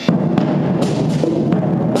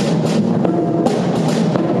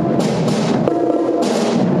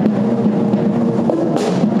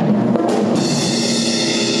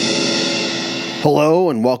Hello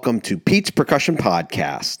and welcome to Pete's Percussion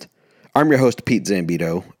Podcast. I'm your host, Pete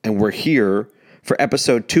Zambito, and we're here for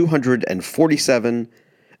episode 247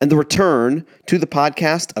 and the return to the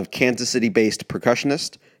podcast of Kansas City-based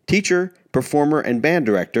percussionist, teacher, performer, and band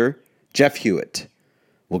director, Jeff Hewitt.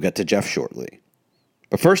 We'll get to Jeff shortly.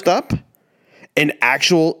 But first up, an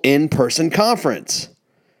actual in-person conference.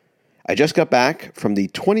 I just got back from the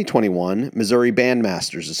 2021 Missouri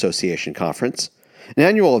Bandmasters Association Conference, an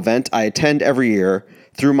annual event I attend every year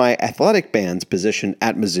through my athletic band's position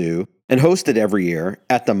at Mizzou and hosted every year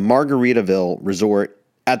at the Margaritaville Resort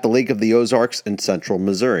at the Lake of the Ozarks in central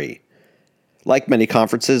Missouri. Like many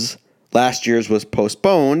conferences, last year's was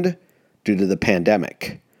postponed due to the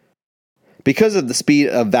pandemic. Because of the speed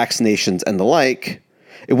of vaccinations and the like,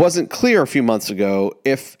 it wasn't clear a few months ago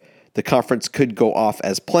if the conference could go off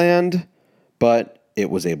as planned, but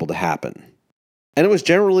it was able to happen. And it was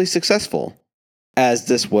generally successful. As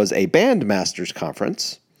this was a Bandmasters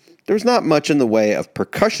conference, there was not much in the way of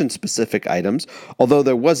percussion-specific items, although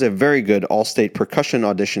there was a very good all-state percussion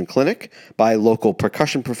audition clinic by local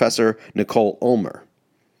percussion professor Nicole Ulmer.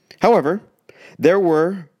 However, there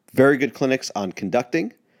were very good clinics on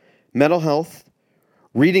conducting, mental health,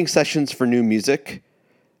 reading sessions for new music,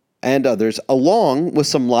 and others, along with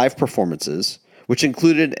some live performances, which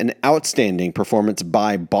included an outstanding performance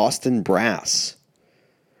by Boston Brass.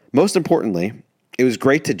 Most importantly, it was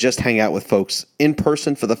great to just hang out with folks in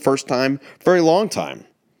person for the first time for a long time.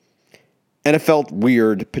 And it felt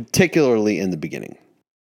weird, particularly in the beginning.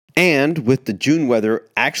 And with the June weather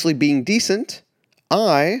actually being decent,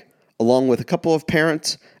 I, along with a couple of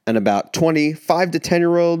parents and about 20 5 to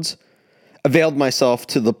 10-year-olds, availed myself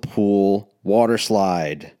to the pool water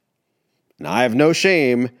slide. And I have no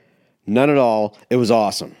shame, none at all. It was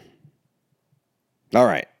awesome. All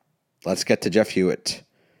right, let's get to Jeff Hewitt.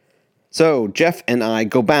 So Jeff and I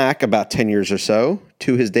go back about 10 years or so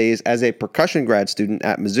to his days as a percussion grad student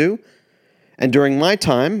at Mizzou. And during my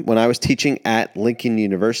time when I was teaching at Lincoln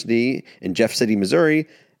University in Jeff City, Missouri,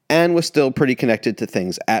 and was still pretty connected to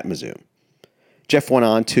things at Mizzou. Jeff went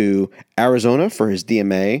on to Arizona for his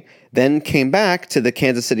DMA, then came back to the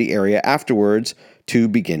Kansas City area afterwards to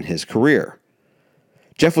begin his career.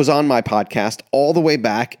 Jeff was on my podcast all the way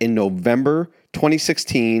back in November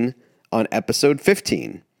 2016 on episode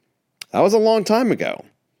 15. That was a long time ago.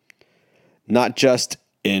 Not just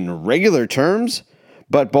in regular terms,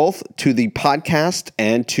 but both to the podcast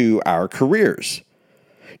and to our careers.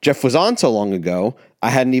 Jeff was on so long ago, I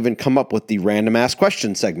hadn't even come up with the random ask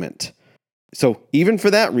question segment. So even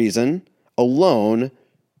for that reason alone,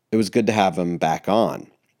 it was good to have him back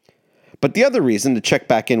on. But the other reason to check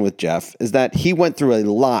back in with Jeff is that he went through a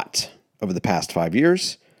lot over the past 5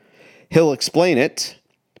 years. He'll explain it.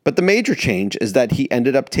 But the major change is that he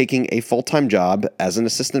ended up taking a full-time job as an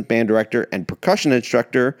assistant band director and percussion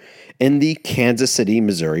instructor in the Kansas City,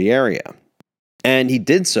 Missouri area. And he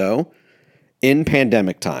did so in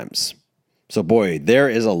pandemic times. So boy, there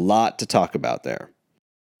is a lot to talk about there.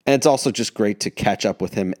 And it's also just great to catch up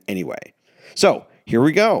with him anyway. So here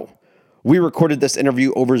we go. We recorded this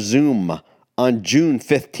interview over Zoom on June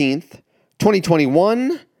 15th,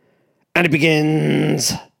 2021, and it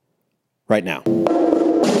begins right now.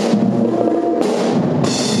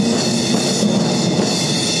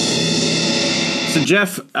 So,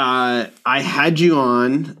 Jeff, I had you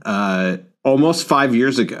on almost 5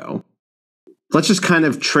 years ago. Let's just kind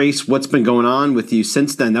of trace what's been going on with you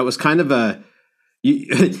since then. That was kind of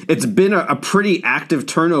it's been a pretty active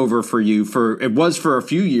turnover for you. It was for a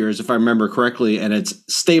few years, if I remember correctly, and it's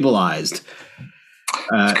stabilized.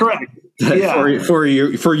 That's correct. Yeah. For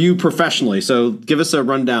you professionally. So, give us a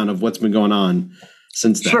rundown of what's been going on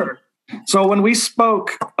since then. Sure. So, when we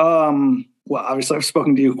spoke. Well, obviously, I've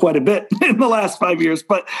spoken to you quite a bit in the last 5 years,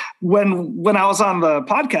 but when I was on the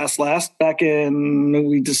podcast last, back in,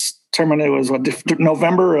 we determined it was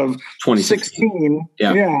November of 2016.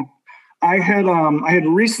 Yeah. I had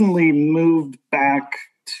recently moved back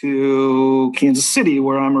to Kansas City,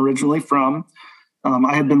 where I'm originally from.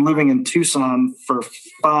 I had been living in Tucson for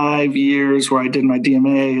 5 years, where I did my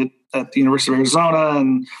DMA at the University of Arizona,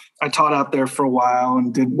 and I taught out there for a while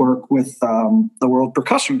and did work with the World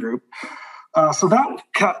Percussion Group. So that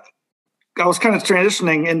I was kind of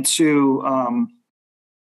transitioning into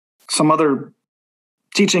some other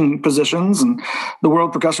teaching positions, and the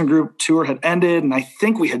World Percussion Group tour had ended, and I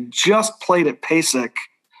think we had just played at PASIC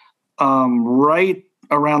right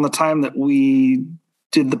around the time that we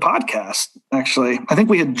did the podcast. Actually, I think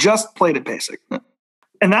we had just played at PASIC,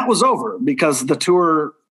 and that was over because the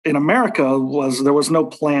tour in America there was no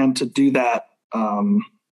plan to do that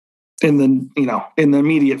in the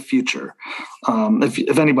immediate future.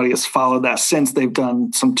 If anybody has followed that since, they've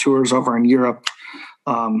done some tours over in Europe,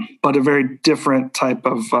 but a very different type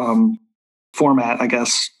of format, I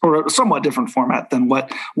guess, or a somewhat different format than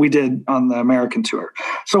what we did on the American tour.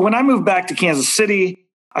 So when I moved back to Kansas City,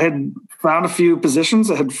 I had found a few positions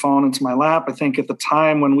that had fallen into my lap. I think at the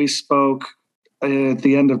time when we spoke at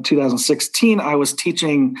the end of 2016, I was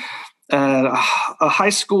teaching at a high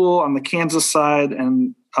school on the Kansas side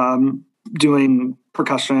and doing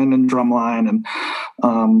percussion and drumline, and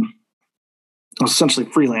I was essentially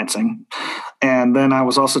freelancing. And then I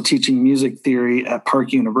was also teaching music theory at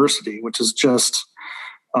Park University, which is just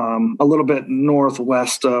a little bit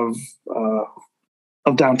northwest of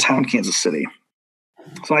downtown Kansas City.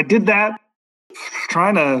 So I did that,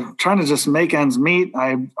 trying to just make ends meet.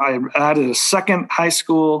 I added a second high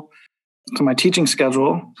school to my teaching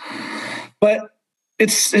schedule, but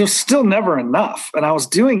it was still never enough. And I was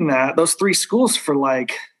doing those 3 schools for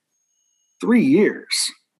like 3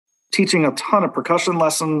 years, teaching a ton of percussion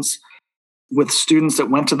lessons with students that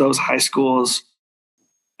went to those high schools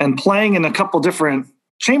and playing in a couple different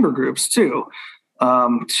chamber groups too.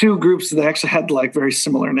 2 groups that actually had like very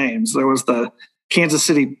similar names. There was the Kansas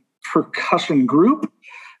City Percussion Group,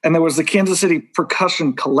 and there was the Kansas City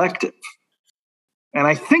Percussion Collective. And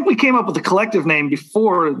I think we came up with the collective name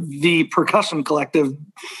before the Percussion Collective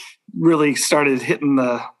really started hit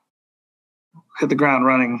the ground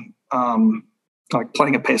running, like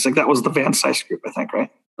playing at pace. Like that was the Van Sice Group, I think,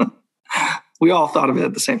 right? We all thought of it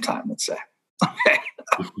at the same time, let's say. Okay.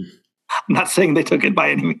 I'm not saying they took it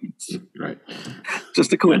by any means. Right.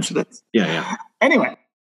 Just a coincidence. Yeah. Anyway,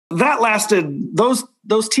 that lasted,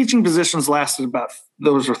 those teaching positions lasted about,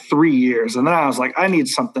 those were 3 years. And then I was like, I need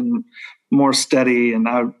something more steady. And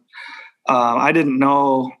I didn't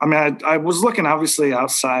know, I mean, I was looking obviously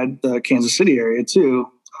outside the Kansas City area too.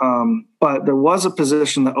 But there was a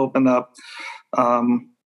position that opened up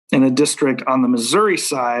in a district on the Missouri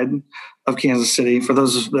side of Kansas City. For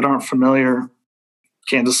those that aren't familiar,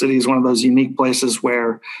 Kansas City is one of those unique places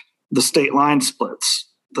where the state line splits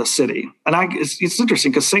the city. And it's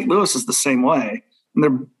interesting because St. Louis is the same way. And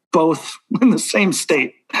they're both in the same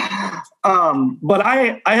state. But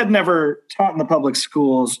I had never taught in the public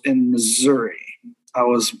schools in Missouri.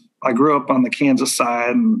 I grew up on the Kansas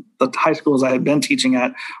side, and the high schools I had been teaching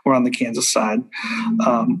at were on the Kansas side.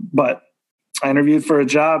 But I interviewed for a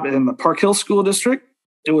job in the Park Hill School District.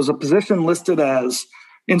 It was a position listed as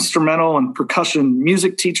instrumental and percussion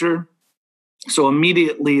music teacher. So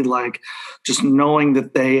immediately, like just knowing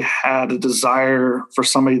that they had a desire for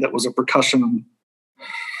somebody that was a percussion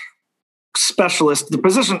specialist. The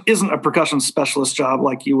position isn't a percussion specialist job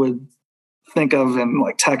like you would think of in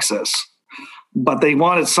like Texas, but they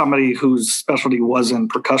wanted somebody whose specialty was in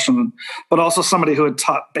percussion, but also somebody who had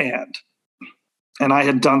taught band. And I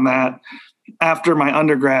had done that after my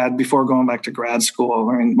undergrad before going back to grad school.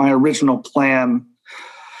 I mean, my original plan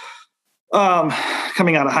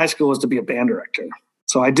coming out of high school was to be a band director.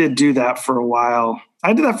 So I did do that for a while.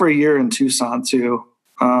 I did that for a year in Tucson too.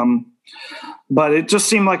 But it just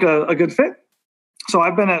seemed like a good fit. So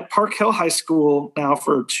I've been at Park Hill High School now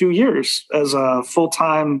for 2 years as a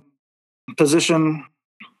full-time position.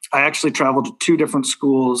 I actually traveled to 2 different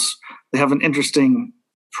schools. They have an interesting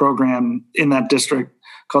program in that district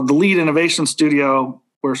called the Lead Innovation Studio,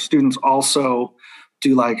 where students also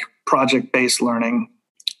do like project-based learning.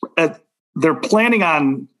 They're planning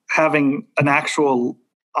on having an actual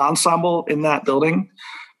ensemble in that building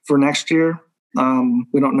for next year.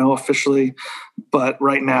 We don't know officially, but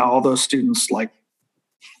right now all those students like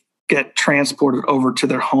get transported over to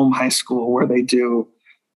their home high school where they do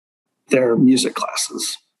their music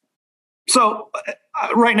classes. So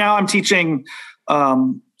right now I'm teaching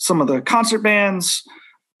some of the concert bands.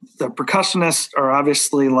 The percussionists are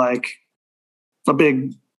obviously like a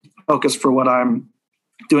big focus for what I'm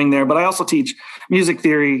doing there, but I also teach music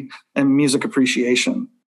theory and music appreciation.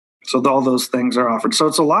 So all those things are offered. So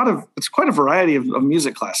it's quite a variety of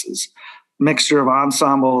music classes, mixture of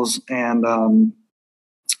ensembles and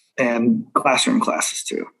classroom classes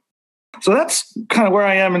too. So that's kind of where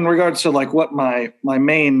I am in regards to like what my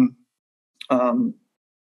main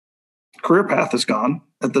career path has gone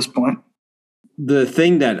at this point. The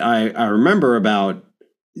thing that I remember about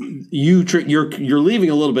you're leaving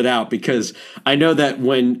a little bit out, because I know that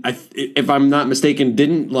when if I'm not mistaken,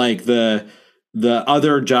 didn't like the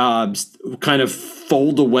other jobs kind of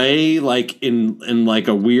fold away like in like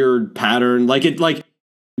a weird pattern, like it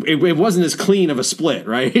wasn't as clean of a split,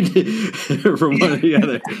 right? From one to the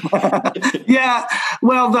other. Yeah.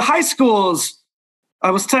 Well, the high schools, I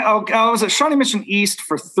was at Shawnee Mission East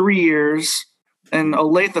for 3 years. in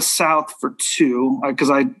Olathe South for 2 because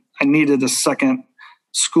I needed a second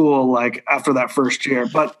school like after that first year.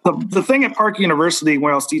 But the thing at Park University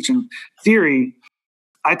where I was teaching theory,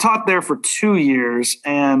 I taught there for 2 years,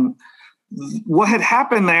 and what had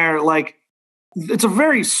happened there, like, it's a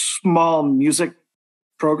very small music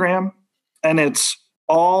program, and it's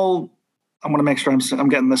all, I want to make sure I'm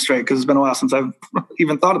getting this straight because it's been a while since I've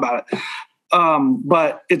even thought about it.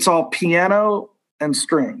 But it's all piano and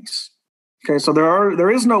strings. Okay, so there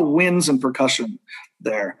is no winds and percussion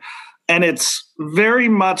there, and it's very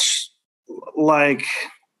much like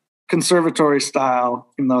conservatory style,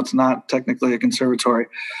 even though it's not technically a conservatory.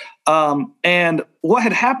 And what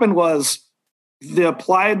had happened was the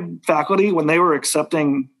applied faculty, when they were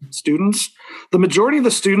accepting students, the majority of the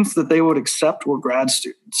students that they would accept were grad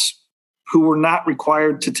students who were not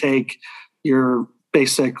required to take your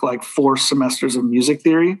basic like 4 semesters of music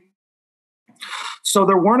theory. So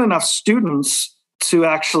there weren't enough students to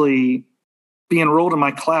actually be enrolled in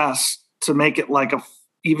my class to make it like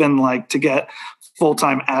even like to get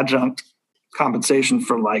full-time adjunct compensation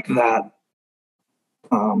for like that,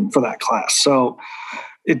 for that class. So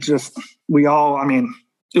it just,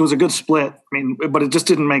 it was a good split. But it just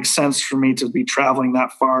didn't make sense for me to be traveling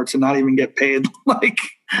that far to not even get paid like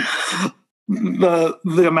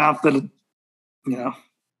the amount that,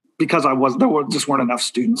 because there just weren't enough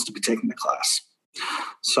students to be taking the class.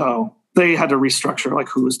 So they had to restructure like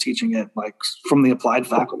who was teaching it, like from the applied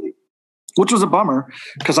faculty, which was a bummer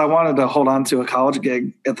because I wanted to hold on to a college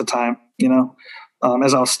gig at the time,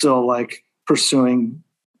 as I was still like pursuing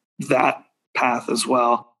that path as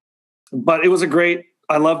well. But it was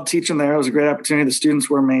I loved teaching there. It was a great opportunity. The students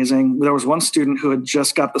were amazing. There was one student who had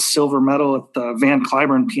just got the silver medal at the Van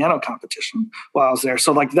Cliburn piano competition while I was there.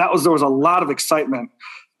 So like there was a lot of excitement,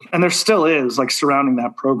 and there still is, like, surrounding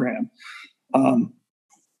that program,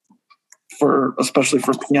 especially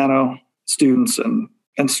for piano students and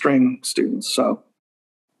string students. So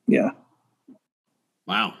yeah.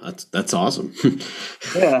 Wow, that's awesome.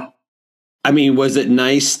 Yeah. I mean, was it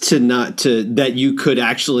nice that you could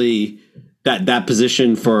actually that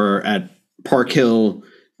position at Park Hill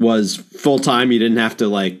was full time? You didn't have to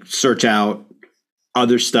like search out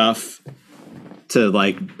other stuff to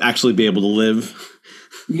like actually be able to live.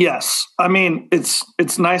 Yes, I mean it's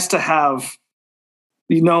nice to have,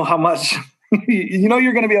 how much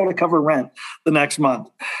you're going to be able to cover rent the next month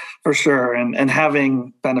for sure, and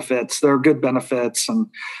having benefits. There are good benefits, and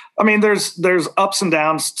I mean there's ups and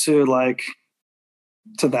downs to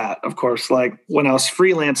that, of course. Like when I was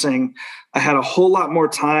freelancing, I had a whole lot more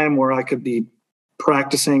time where I could be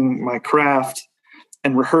practicing my craft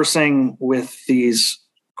and rehearsing with these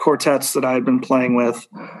quartets that I had been playing with.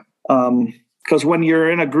 Because when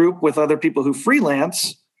you're in a group with other people who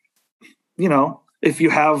freelance, if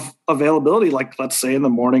you have availability, like let's say in the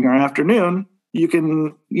morning or afternoon, you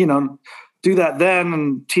can, do that then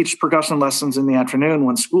and teach percussion lessons in the afternoon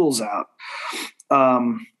when school's out.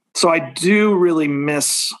 So I do really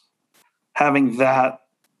miss having that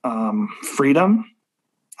freedom,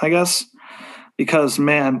 I guess, because,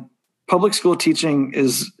 man, public school teaching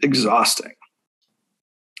is exhausting,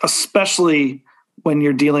 especially when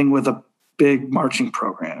you're dealing with a big marching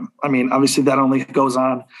program. I mean, obviously that only goes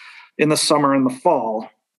on in the summer and the fall,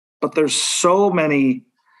 but there's so many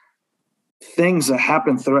things that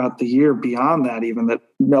happen throughout the year beyond that, even that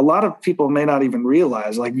a lot of people may not even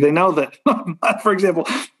realize. Like they know that, for example,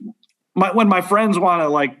 when my friends want to,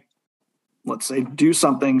 like, let's say, do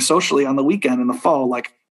something socially on the weekend in the fall,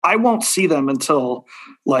 like I won't see them until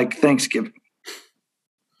like Thanksgiving.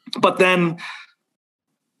 But then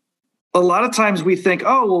a lot of times we think,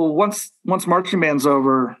 oh, well, once marching band's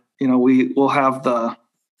over, we'll have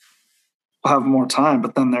more time.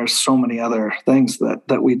 But then there's so many other things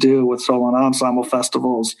that we do with solo and ensemble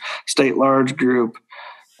festivals, state large group,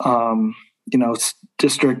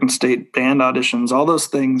 district and state band auditions. All those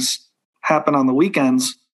things happen on the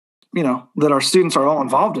weekends, that our students are all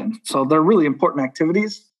involved in. So they're really important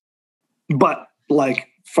activities. But like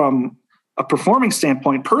from a performing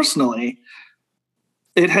standpoint, personally,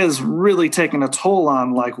 it has really taken a toll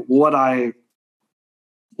on like what I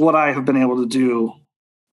have been able to do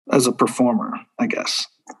as a performer, I guess,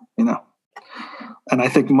 and I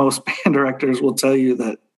think most band directors will tell you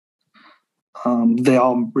that they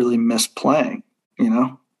all really miss playing,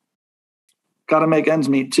 got to make ends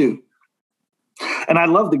meet too. And I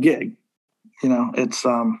love the gig, it's,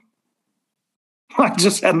 I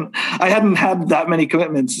hadn't had that many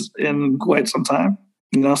commitments in quite some time,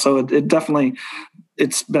 so it definitely,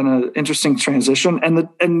 it's been an interesting transition. And the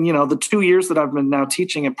 2 years that I've been now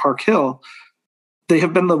teaching at Park Hill, they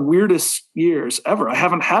have been the weirdest years ever. I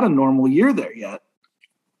haven't had a normal year there yet,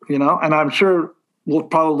 and I'm sure we'll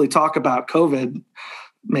probably talk about COVID,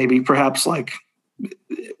 maybe perhaps throughout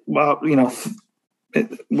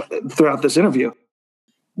this interview.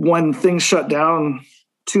 When things shut down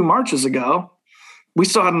 2 Marches ago, we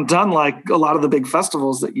still hadn't done like a lot of the big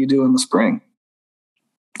festivals that you do in the spring.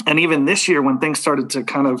 And even this year, when things started to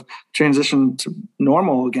kind of transition to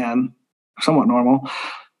normal again, somewhat normal,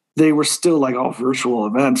 they were still like all virtual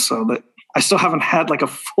events. So that I still haven't had like a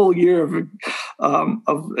full year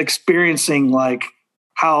of experiencing like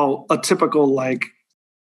how a typical like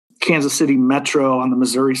Kansas City Metro on the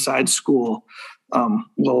Missouri side school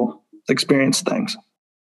will experience things.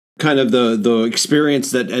 Kind of the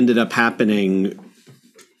experience that ended up happening,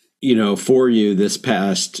 for you this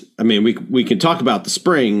past, I mean, we can talk about the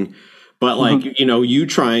spring, but like, you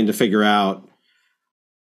trying to figure out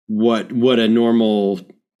what a normal,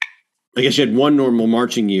 I guess you had one normal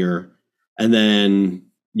marching year, and then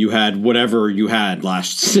you had whatever you had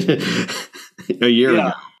last a year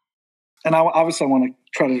ago. And I want to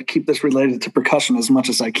try to keep this related to percussion as much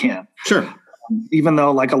as I can. Sure. Even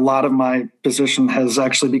though like a lot of my position has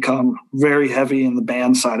actually become very heavy in the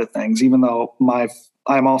band side of things, even though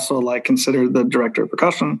I'm also like considered the director of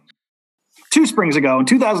percussion. 2 springs ago in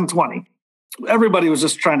 2020, everybody was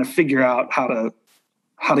just trying to figure out how to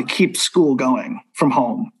keep school going from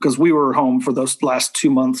home, because we were home for those last 2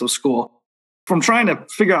 months of school. From trying to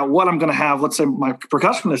figure out what I'm going to have, let's say my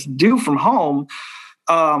percussionist do from home,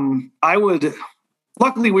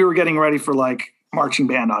 luckily we were getting ready for like marching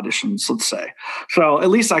band auditions, let's say. So at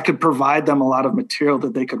least I could provide them a lot of material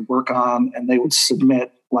that they could work on, and they would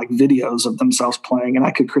submit like videos of themselves playing, and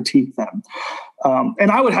I could critique them.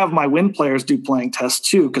 And I would have my wind players do playing tests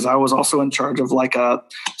too, because I was also in charge of like a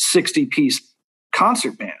 60-piece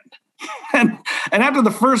concert band. And after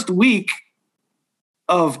the first week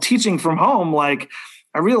of teaching from home, like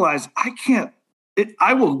I realized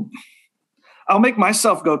I'll make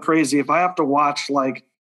myself go crazy if I have to watch like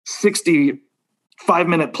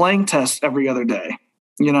 65-minute playing tests every other day.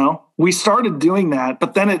 We started doing that,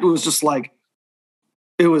 but then it was just like,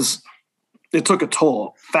 it took a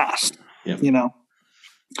toll fast,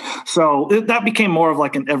 So that became more of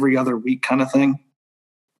like an every other week kind of thing.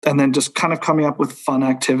 And then just kind of coming up with fun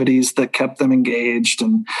activities that kept them engaged,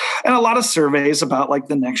 and a lot of surveys about like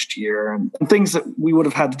the next year and things that we would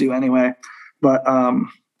have had to do anyway. But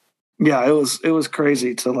it was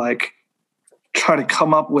crazy to like try to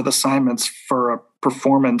come up with assignments for a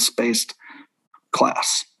performance-based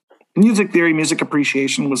class. Music theory, music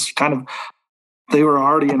appreciation was kind of, they were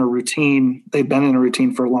already in a routine. They'd been in a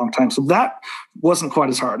routine for a long time. So that wasn't quite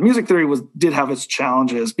as hard. Music theory did have its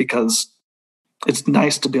challenges, because it's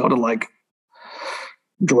nice to be able to like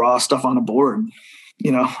draw stuff on a board.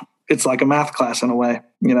 It's like a math class in a way,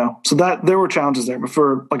 so that there were challenges there. But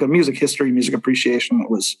for like a music history, music appreciation, it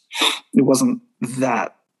wasn't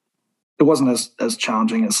as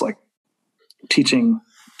challenging as like teaching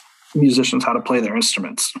musicians how to play their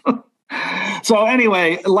instruments. So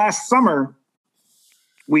anyway, last summer,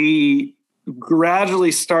 we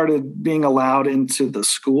gradually started being allowed into the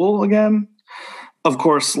school again. Of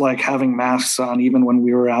course, like having masks on even when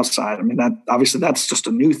we were outside. I mean, that's just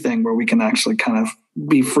a new thing where we can actually kind of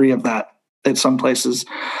be free of that at some places.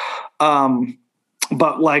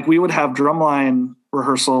 But like we would have drumline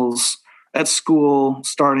rehearsals at school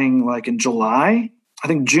starting like in July. I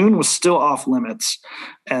think June was still off limits.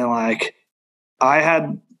 And like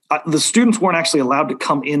the students weren't actually allowed to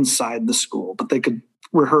come inside the school, but they could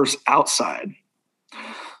rehearse outside.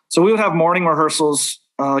 So we would have morning rehearsals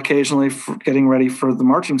occasionally for getting ready for the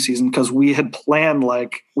marching season, because we had planned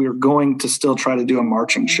like we were going to still try to do a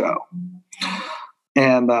marching show.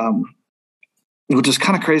 And which is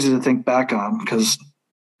kind of crazy to think back on, because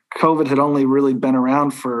COVID had only really been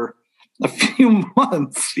around for a few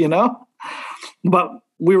months, but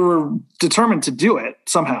we were determined to do it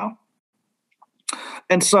somehow.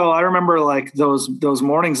 And so I remember like those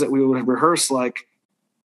mornings that we would rehearse, like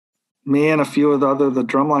me and a few of the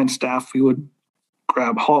drumline staff, we would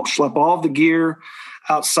schlep all of the gear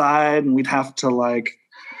outside, and we'd have to like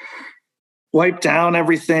wipe down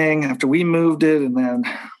everything after we moved it. And then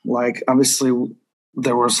like, obviously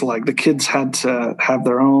there was like, the kids had to have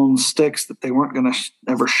their own sticks that they weren't going to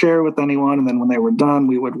ever share with anyone. And then when they were done,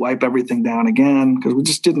 we would wipe everything down again, because we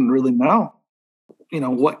just didn't really know,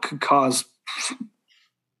 what could cause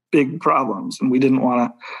big problems. And we didn't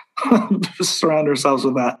want to surround ourselves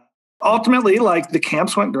with that. Ultimately, like the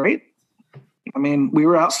camps went great. I mean, we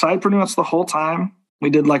were outside pretty much the whole time. We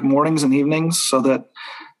did like mornings and evenings so that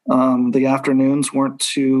The afternoons weren't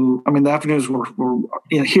too. I mean, the afternoons were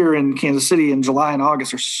here in Kansas City in July and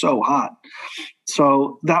August are so hot,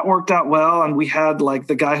 so that worked out well. And we had like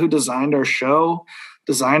the guy who designed our show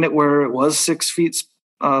designed it where it was 6 feet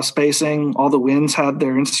spacing. All the winds had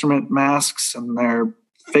their instrument masks and their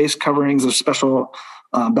face coverings of special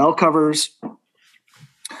bell covers.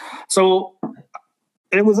 So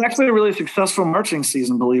it was actually a really successful marching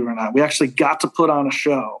season, believe it or not. We actually got to put on a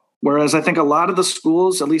show. Whereas I think a lot of the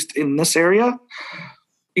schools, at least in this area,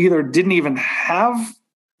 either didn't even have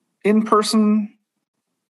in-person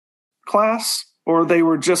class or they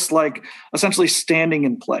were just like essentially standing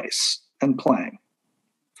in place and playing.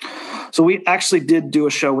 So we actually did do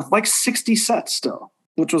a show with like 60 sets still,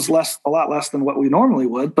 which was a lot less than what we normally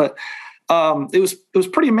would, but it was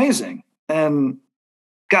pretty amazing. And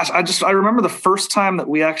gosh, I remember the first time that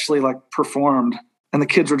we actually like performed and the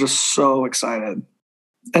kids were just so excited.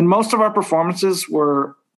 And most of our performances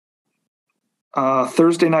were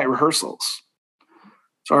Thursday night rehearsals.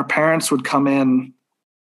 So our parents would come in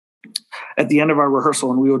at the end of our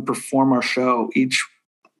rehearsal and we would perform our show each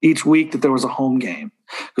week that there was a home game.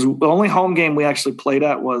 Because the only home game we actually played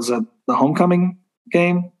at was at the homecoming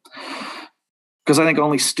game. Because I think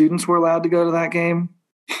only students were allowed to go to that game.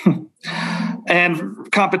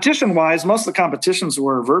 And competition-wise, most of the competitions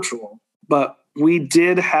were virtual. But we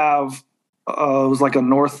did have it was like a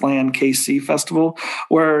Northland KC festival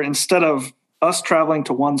where instead of us traveling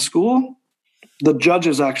to one school, the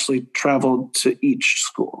judges actually traveled to each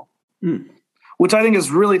school, which I think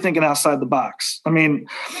is really thinking outside the box. I mean,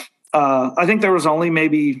 I think there was only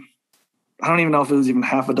maybe, I don't even know if it was even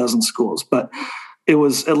half a dozen schools, but it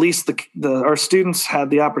was at least our students had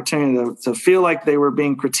the opportunity to feel like they were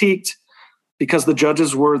being critiqued because the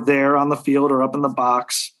judges were there on the field or up in the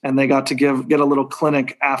box and they got to get a little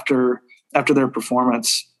clinic after their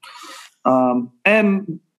performance.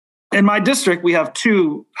 And in my district, we have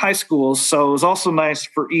 2 high schools. So it was also nice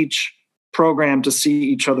for each program to see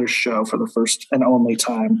each other's show for the first and only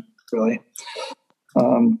time, really.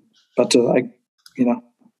 But to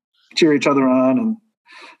cheer each other on and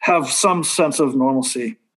have some sense of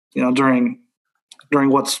normalcy, during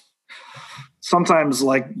what's sometimes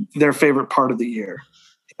like their favorite part of the year,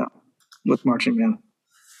 with marching band.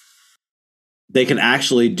 They can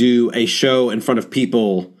actually do a show in front of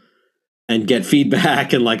people and get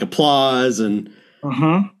feedback and like applause and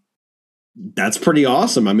that's pretty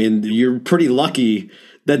awesome. I mean, you're pretty lucky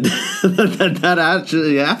that that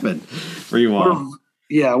actually happened for you all.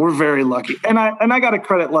 We're very lucky. And I got to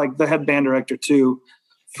credit like the head band director too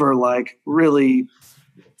for like really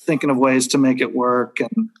thinking of ways to make it work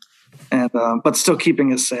and but still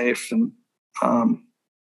keeping it safe. And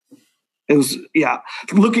it was,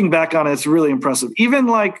 looking back on it, it's really impressive. Even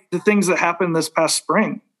like the things that happened this past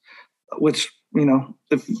spring, which,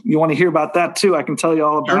 if you want to hear about that too, I can tell you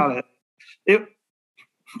all about it.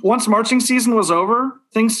 Once marching season was over,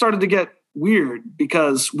 things started to get weird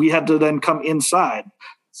because we had to then come inside.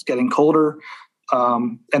 It's getting colder.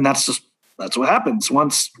 And that's what happens.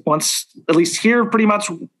 Once, at least here, pretty much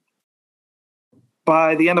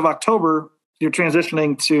by the end of October, you're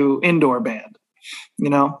transitioning to indoor band,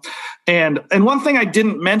 And one thing I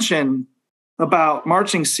didn't mention about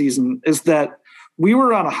marching season is that we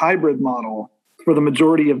were on a hybrid model for the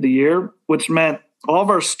majority of the year, which meant all of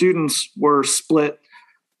our students were split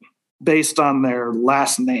based on their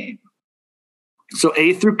last name. So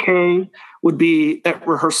A through K would be at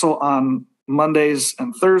rehearsal on Mondays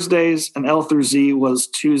and Thursdays, and L through Z was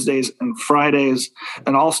Tuesdays and Fridays,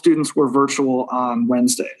 and all students were virtual on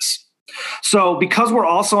Wednesdays. So because we're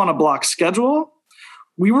also on a block schedule,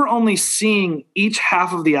 we were only seeing each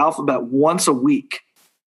half of the alphabet once a week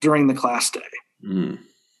during the class day.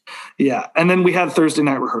 Yeah. And then we had Thursday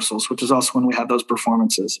night rehearsals, which is also when we had those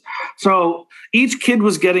performances. So each kid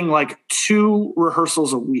was getting like 2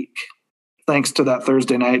 rehearsals a week, thanks to that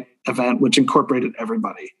Thursday night event, which incorporated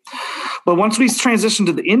everybody. But once we transitioned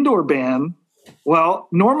to the indoor band, well,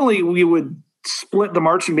 normally we would split the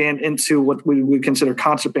marching band into what we would consider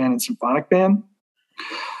concert band and symphonic band.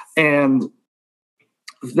 And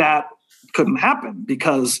that couldn't happen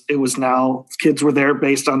because it was now kids were there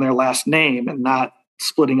based on their last name and not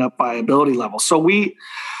splitting up by ability level. So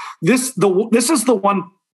this is the one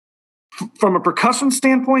from a percussion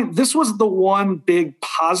standpoint, this was the one big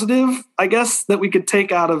positive, I guess, that we could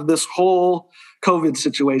take out of this whole COVID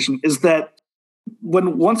situation is that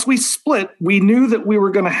once we split, we knew that we were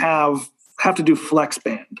going to have to do flex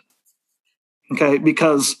band. Okay.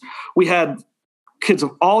 Because we had kids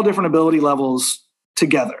of all different ability levels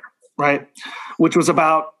together, right? Which was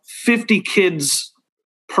about 50 kids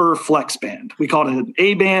per flex band. We called it an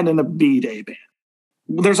A band and a B day band.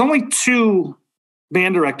 there's only 2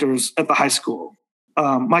 band directors at the high school.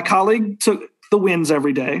 My colleague took the winds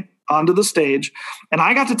every day onto the stage, and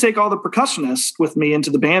I got to take all the percussionists with me into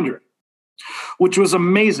the band room, which was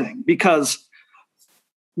amazing because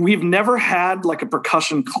we've never had like a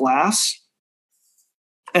percussion class.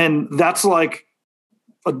 And that's like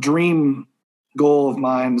a dream goal of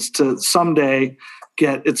mine, is to someday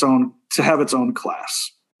have its own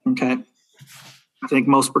class. Okay. I think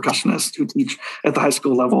most percussionists who teach at the high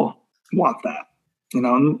school level want that,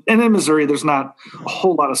 and in Missouri, there's not a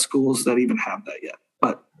whole lot of schools that even have that yet,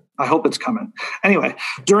 but I hope it's coming. Anyway,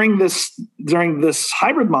 during this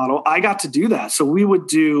hybrid model, I got to do that. So we would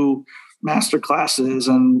do master classes,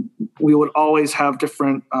 and we would always have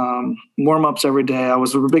different warm-ups every day. I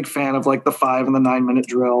was a big fan of like the 5 and the 9 minute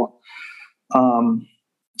drill,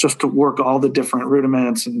 just to work all the different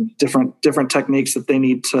rudiments and different techniques that they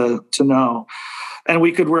need to know. And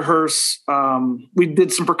we could rehearse. We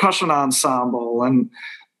did some percussion ensemble and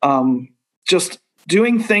just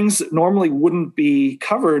doing things that normally wouldn't be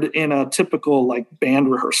covered in a typical like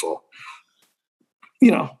band rehearsal.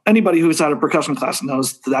 Anybody who's had a percussion class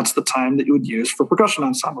knows that's the time that you would use for percussion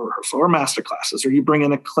ensemble rehearsal or master classes, or you bring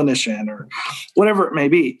in a clinician or whatever it may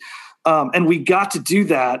be. And we got to do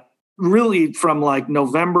that really from like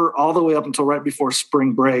November all the way up until right before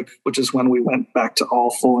spring break, which is when we went back to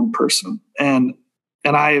all full in person. And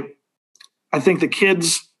I think the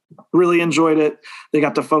kids really enjoyed it. They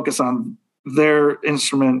got to focus on their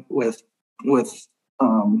instrument with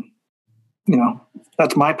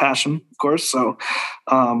that's my passion, of course. So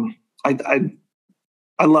I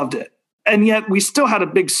loved it. And yet we still had a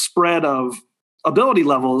big spread of ability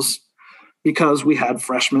levels because we had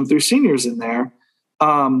freshmen through seniors in there.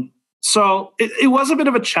 So it was a bit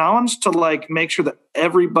of a challenge to like make sure that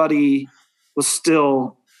everybody was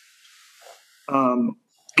still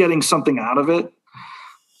getting something out of it.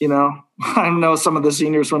 I know some of the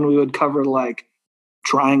seniors, when we would cover like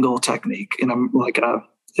triangle technique in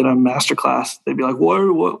a master class, they'd be like,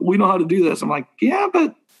 what, we know how to do this. I'm like, yeah,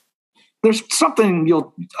 but there's something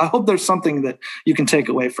I hope there's something that you can take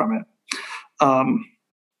away from it.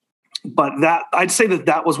 But that, I'd say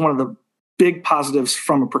that was one of the big positives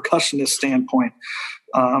from a percussionist standpoint,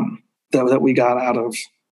 that we got out of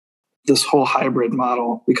this whole hybrid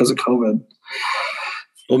model because of COVID.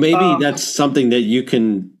 Well, maybe that's something that you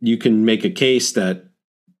can make a case that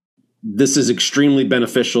this is extremely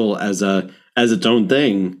beneficial as its own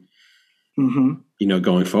thing,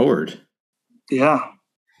 going forward. Yeah,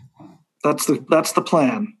 that's the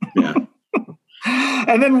plan. Yeah.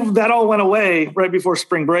 And then that all went away right before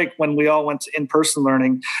spring break when we all went to in-person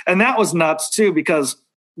learning. And that was nuts too, because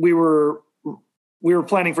we were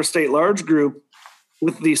planning for state large group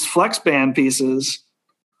with these flex band pieces.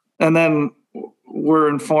 And then we're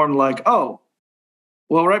informed like, oh,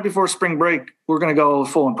 well, right before spring break, we're going to go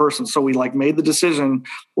full in person. So we like made the decision,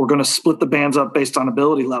 we're going to split the bands up based on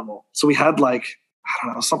ability level. So we had like, I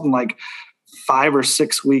don't know, something like 5 or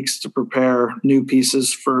 6 weeks to prepare new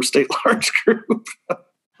pieces for state large group,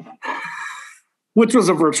 which was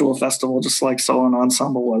a virtual festival, just like Solo and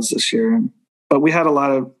Ensemble was this year. But we had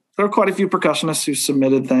there were quite a few percussionists who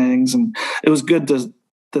submitted things, and it was good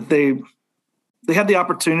that they had the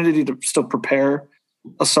opportunity to still prepare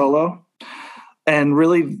a solo. And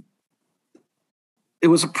really, it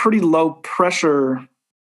was a pretty low pressure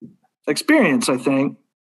experience, I think.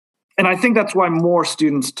 And I think that's why more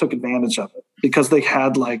students took advantage of it, because they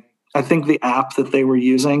had I think the app that they were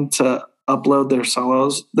using to upload their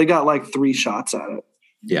solos, they got like 3 shots at it.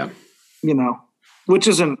 Yeah. Which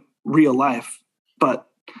isn't real life, but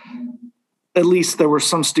at least there were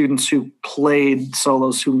some students who played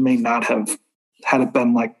solos who may not have had it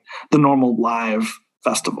been like the normal live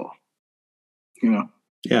festival,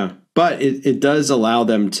 Yeah. But it does allow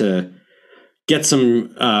them to get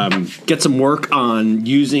some work on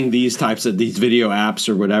using these video apps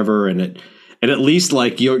or whatever, and at least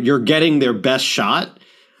like you're getting their best shot,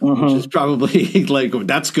 which is probably like,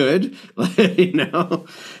 that's good,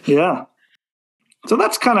 Yeah. So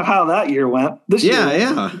that's kind of how that year went. This year,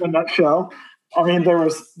 in a nutshell. I mean, there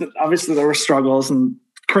were struggles and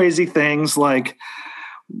crazy things, like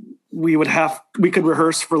we could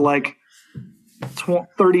rehearse for like 25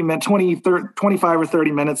 or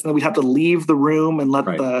 30 minutes, and then we'd have to leave the room and let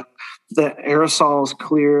the aerosols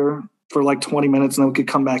clear for like 20 minutes, and then we could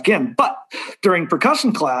come back in. But during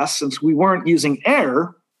percussion class, since we weren't using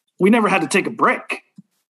air, we never had to take a break.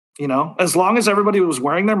 As long as everybody was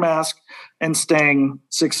wearing their mask and staying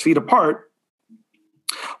 6 feet apart,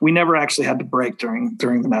 we never actually had to break during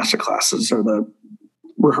the master classes or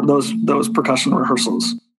those percussion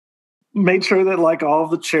rehearsals. made sure that like all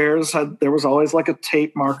of the chairs there was always like a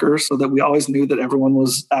tape marker so that we always knew that everyone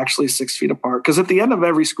was actually 6 feet apart. Because at the end of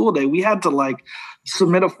every school day, we had to like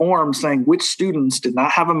submit a form saying which students did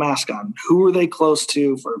not have a mask on, who were they close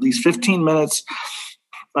to for at least 15 minutes,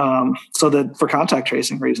 so that for contact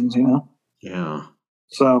tracing reasons, Yeah.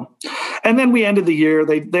 So, and then we ended the year.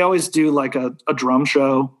 They always do like a drum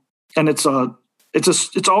show, and it's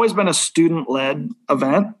always been a student-led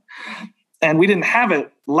event. And we didn't have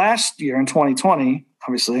it last year in 2020,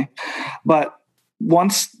 obviously. But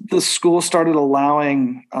once the school started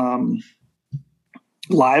allowing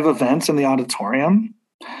live events in the auditorium,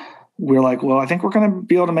 we were like, well, I think we're going to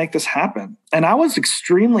be able to make this happen. And I was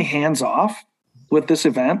extremely hands-off with this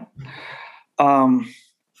event. I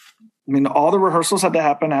mean, all the rehearsals had to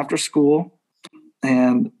happen after school.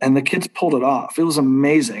 And the kids pulled it off. It was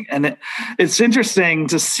amazing. And it's interesting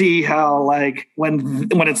to see how, like, when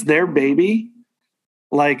it's their baby,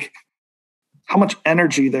 like how much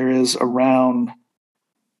energy there is around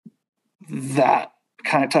that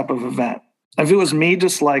kind of type of event. If it was me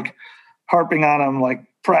just like harping on them, like,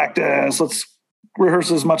 practice, let's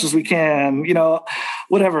rehearse as much as we can,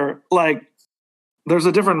 whatever, like, there's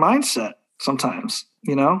a different mindset sometimes,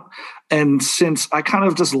 and since I kind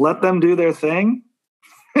of just let them do their thing,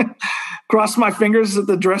 crossed my fingers at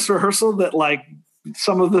the dress rehearsal that like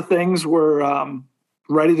some of the things were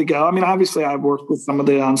ready to go. I mean, obviously I worked with some of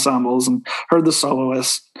the ensembles and heard the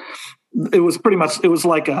soloists. It was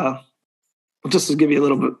like just to give you a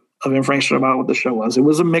little bit of information about what the show was. It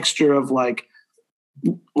was a mixture of like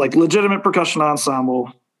legitimate percussion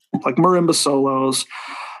ensemble, like marimba solos.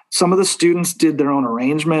 Some of the students did their own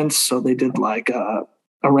arrangements. So they did like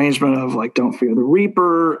arrangement of like Don't Fear the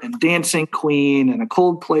Reaper and Dancing Queen and a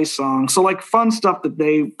Coldplay song. So like fun stuff that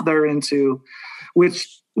they're into,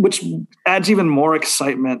 which adds even more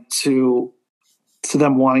excitement to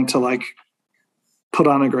them wanting to like put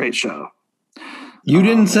on a great show. You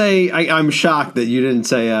didn't say, I'm shocked that you didn't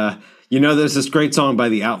say, there's this great song by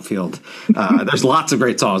The Outfield. There's lots of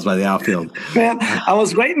great songs by The Outfield. Man, I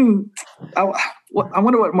was waiting. I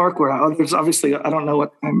wonder what mark we're at. There's obviously, I don't know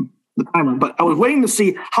what the timer, but I was waiting to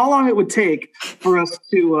see how long it would take for us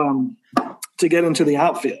to get into The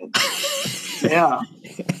Outfield. Yeah.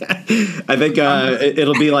 I think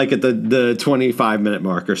it'll be like at the 25-minute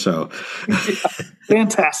mark or so.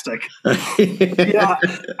 Fantastic. Yeah.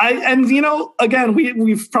 Again,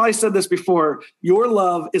 we've probably said this before. Your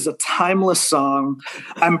Love is a timeless song.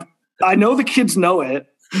 I know the kids know it.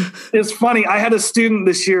 It's funny. I had a student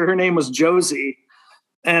this year. Her name was Josie.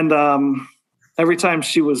 And every time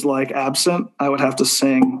she was like absent, I would have to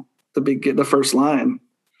sing the first line.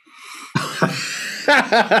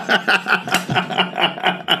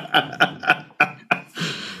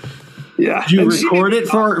 Yeah. Did you record it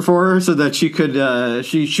for her so that she could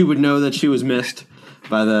she would know that she was missed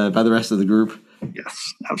by the rest of the group?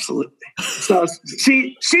 Yes, absolutely. So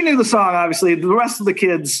she knew the song, obviously. The rest of the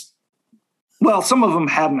kids, well, some of them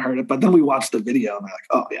hadn't heard it, but then we watched the video and they're like,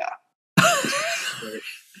 oh yeah.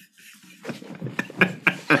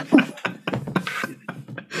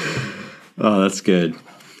 Oh, that's good.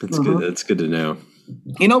 That's good. That's good to know.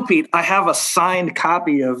 Pete, I have a signed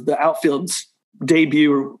copy of the Outfield's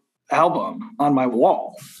debut album on my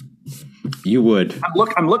wall. You would.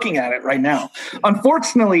 I'm looking at it right now.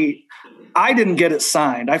 Unfortunately, I didn't get it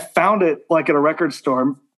signed. I found it like at a record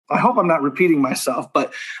store. I hope I'm not repeating myself,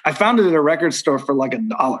 but I found it at a record store for like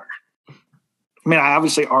 $1. I mean, I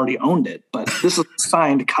obviously already owned it, but this is a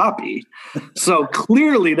signed copy. So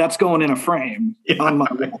clearly that's going in a frame on my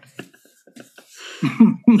wall.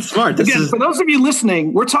 Smart. Again, for those of you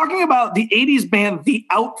listening, we're talking about the 80s band The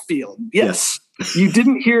Outfield. Yes. You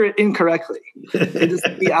didn't hear it incorrectly. It is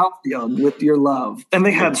The Outfield with Your Love. And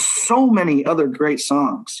they had so many other great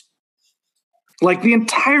songs. Like the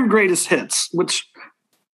entire Greatest Hits, which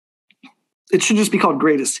it should just be called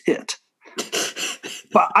Greatest Hit.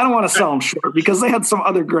 But I don't want to sell them short because they had some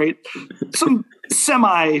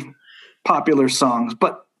semi-popular songs.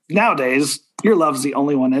 But nowadays, Your Love's the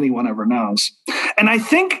only one anyone ever knows. And I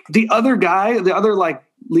think the other guy, the other like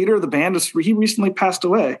leader of the band, he recently passed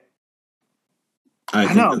away.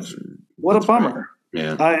 I know. What a bummer.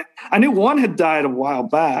 Right. Yeah. I knew one had died a while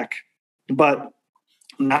back, but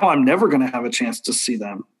now I'm never going to have a chance to see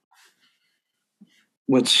them,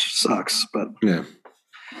 which sucks. But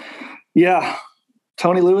yeah.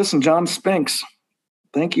 Tony Lewis and John Spinks.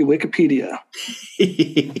 Thank you, Wikipedia.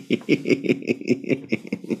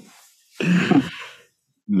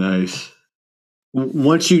 Nice.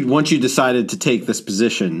 Once you decided to take this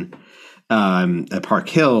position at Park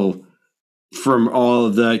Hill, from all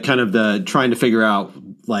of the kind of the trying to figure out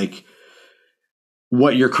like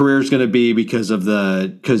what your career is going to be because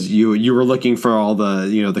you were looking for all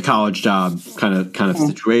the, the college job kind of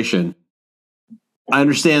situation. I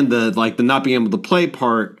understand the not being able to play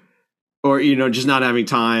part, or, just not having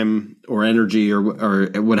time or energy or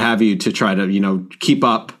what have you to try to, keep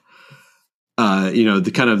up,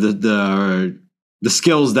 the kind of the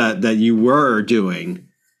skills that you were doing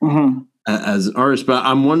as an artist. But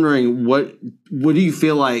I'm wondering, what do you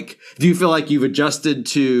feel like? Do you feel like you've adjusted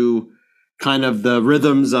to kind of the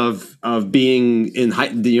rhythms of being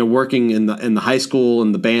in working in the high school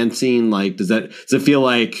and the band scene? Like, does it feel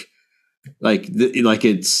like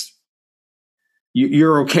it's,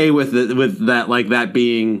 you're okay with it, with that, like that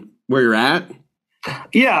being where you're at?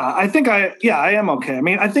 Yeah, I think I am okay. I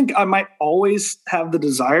mean, I think I might always have the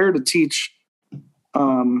desire to teach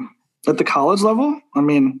at the college level. I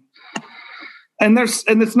mean, and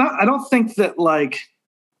it's not, I don't think that like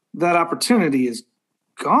that opportunity is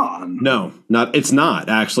gone. No, it's not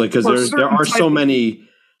actually, because there are so many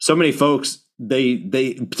folks, they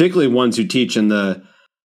particularly ones who teach in the,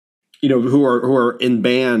 who are in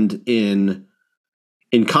band in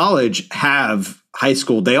college, have high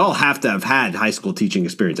school. They all have to have had high school teaching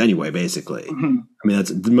experience anyway, basically. I mean,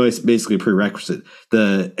 that's basically a prerequisite.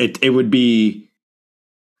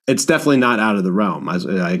 It's definitely not out of the realm,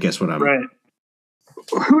 I guess what I'm right.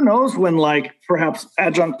 Who knows when like perhaps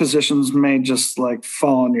adjunct positions may just like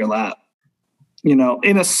fall in your lap. In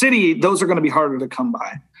a city, those are going to be harder to come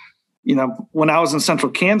by. When I was in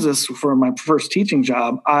Central Kansas for my first teaching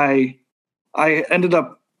job, I ended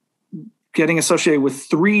up getting associated with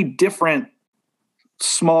 3 different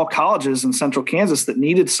small colleges in Central Kansas that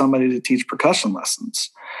needed somebody to teach percussion lessons,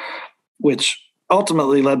 which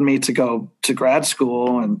ultimately led me to go to grad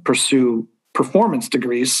school and pursue performance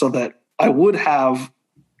degrees so that I would have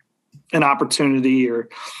an opportunity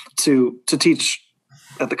to teach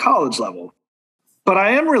at the college level. But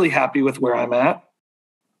I am really happy with where I'm at.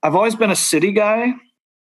 I've always been a city guy.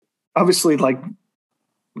 Obviously, like,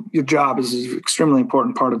 your job is an extremely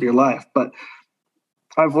important part of your life, but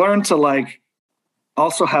I've learned to like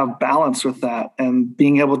also have balance with that, and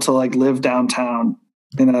being able to like live downtown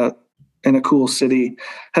in a cool city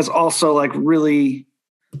has also like really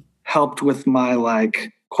helped with my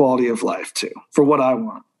like quality of life too, for what I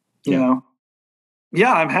want, you know?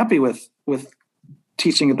 Yeah, I'm happy with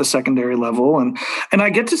teaching at the secondary level, and I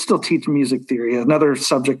get to still teach music theory, another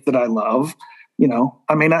subject that I love.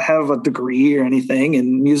 I may not have a degree or anything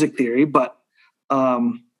in music theory, but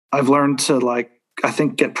I've learned to like, I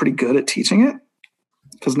think, get pretty good at teaching it,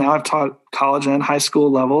 because now I've taught college and high school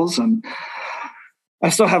levels, and I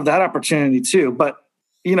still have that opportunity too. But,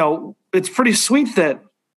 it's pretty sweet that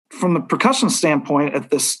from the percussion standpoint at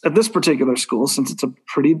this particular school, since it's a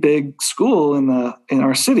pretty big school in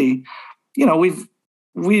our city,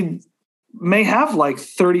 we may have like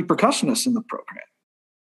 30 percussionists in the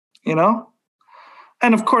program,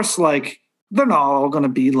 And of course, like, they're not all going to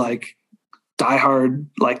be like diehard,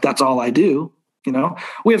 like that's all I do.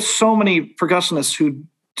 We have so many percussionists who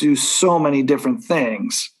do so many different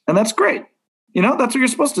things, and that's great. That's what you're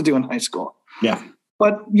supposed to do in high school. Yeah.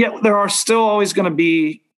 But yet there are still always going to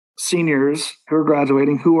be seniors who are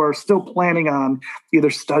graduating who are still planning on either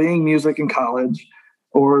studying music in college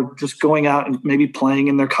or just going out and maybe playing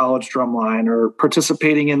in their college drumline or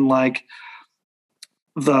participating in like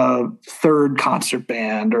the 3rd concert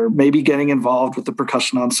band, or maybe getting involved with the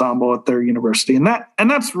percussion ensemble at their university. And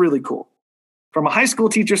that's really cool. From a high school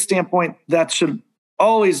teacher standpoint, that should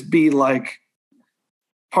always be like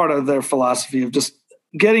part of their philosophy of just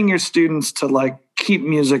getting your students to like keep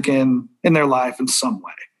music in their life in some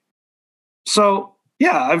way. So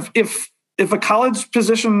yeah, if a college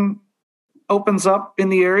position opens up in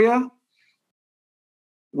the area,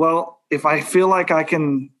 well, if I feel like I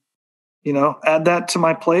can, add that to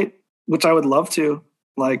my plate, which I would love to,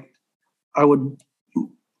 like, I would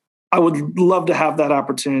love to have that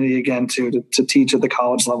opportunity again to teach at the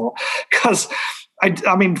college level. Cause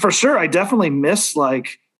I mean, for sure, I definitely miss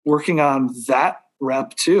like working on that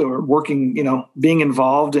rep too, or working, being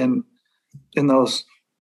involved in those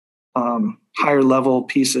higher level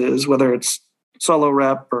pieces, whether it's solo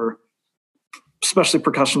rep or especially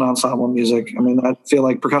percussion ensemble music. I mean, I feel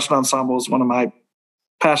like percussion ensemble is one of my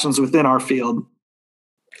passions within our field.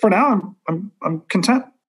 For now, I'm content.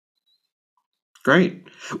 Great.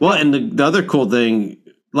 Well, and the other cool thing,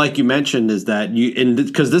 like you mentioned, is that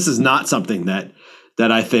because this is not something that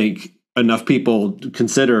I think enough people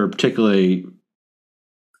consider, particularly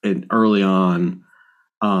early on,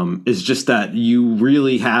 is just that you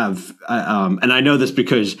really have, and I know this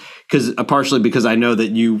because partially because I know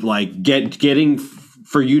that you like getting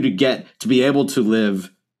for you to get to be able to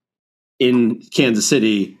live in Kansas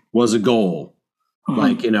City was a goal.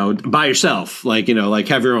 Like, by yourself, like, like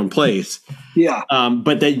have your own place. Yeah.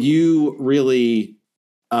 But that you really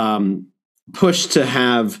pushed to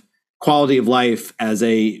have quality of life as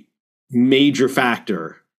a major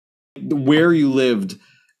factor. Where you lived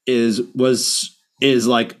is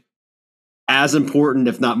like as important,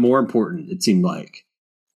 if not more important, it seemed like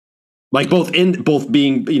both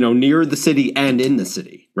being, near the city and in the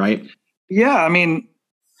city. Right. Yeah. I mean,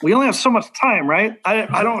 we only have so much time, right?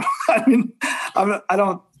 I don't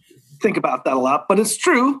think about that a lot, but it's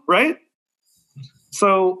true. Right.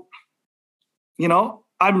 So,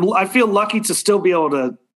 I feel lucky to still be able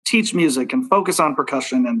to teach music and focus on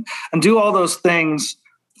percussion and do all those things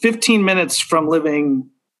 15 minutes from living,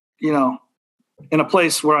 in a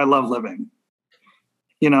place where I love living,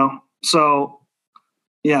 so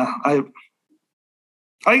yeah,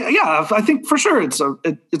 I think for sure it's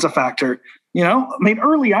a factor, I mean,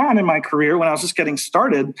 early on in my career, when I was just getting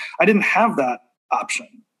started, I didn't have that option.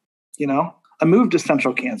 I moved to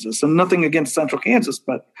Central Kansas, and nothing against Central Kansas,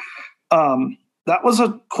 but that was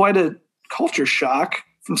quite a culture shock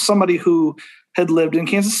from somebody who had lived in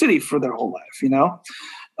Kansas City for their whole life,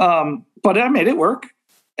 but I made it work,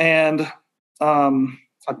 and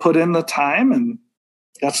I put in the time, and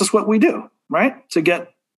that's just what we do, right? To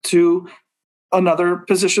get to another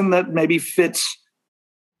position that maybe fits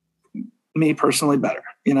me personally better.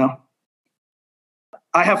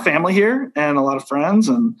 I have family here and a lot of friends,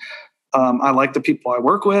 and I like the people I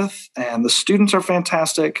work with, and the students are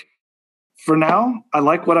fantastic. For now, I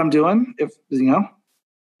like what I'm doing. If we'll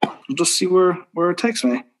just see where it takes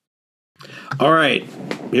me. All right,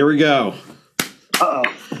 here we go. Uh-oh.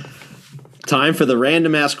 Time for the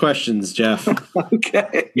random ask questions, Jeff.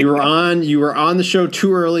 Okay. You were on the show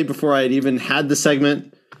too early before I had even had the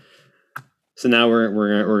segment. So now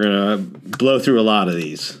we're gonna blow through a lot of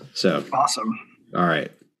these. So awesome. All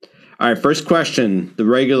right. First question, the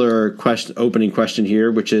regular opening question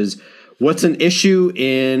here, which is, what's an issue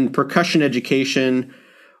in percussion education,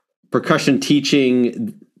 percussion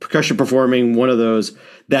teaching, percussion performing, one of those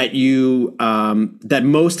that you that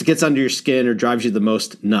most gets under your skin or drives you the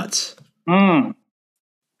most nuts?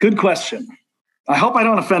 Good question. I hope I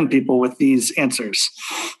don't offend people with these answers.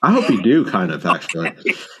 I hope you do, kind of, actually.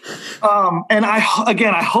 And I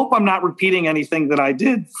hope I'm not repeating anything that I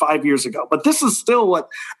did 5 years ago. But this is still what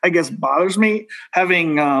I guess bothers me,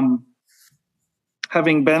 having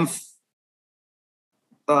been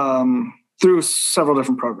through several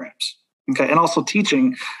different programs. Okay, and also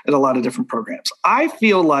teaching at a lot of different programs. I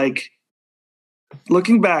feel like,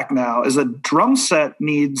 looking back now, is a drum set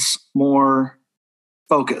needs more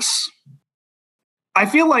focus. I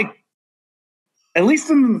feel like, at least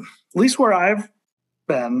where I've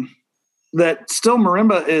been, that still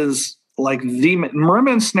marimba is like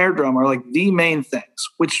marimba and snare drum are like the main things,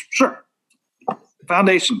 which sure,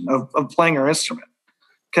 foundation of playing our instrument.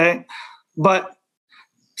 Okay. But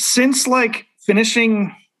since like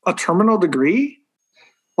finishing a terminal degree,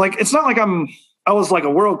 like, it's not like I was like a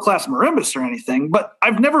world-class marimbist or anything, but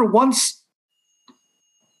I've never once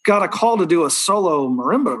got a call to do a solo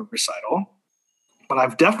marimba recital. But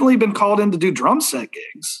I've definitely been called in to do drum set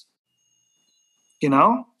gigs,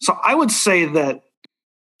 So I would say that,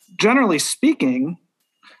 generally speaking,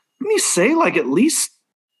 wouldn't you say like at least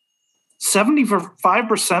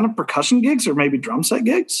 75% of percussion gigs are maybe drum set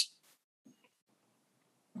gigs?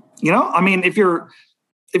 I mean, if your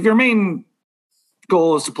main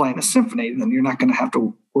goal is to play in a symphony, then you're not going to have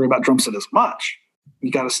to worry about drum set as much. You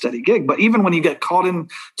got a steady gig. But even when you get called in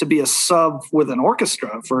to be a sub with an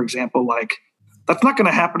orchestra, for example, like, that's not going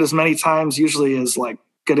to happen as many times usually as like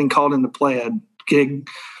getting called in to play a gig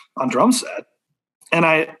on drum set. And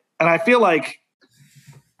I feel like,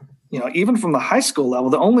 even from the high school level,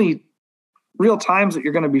 the only real times that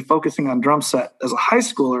you're going to be focusing on drum set as a high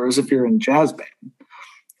schooler is if you're in jazz band,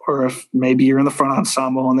 or if maybe you're in the front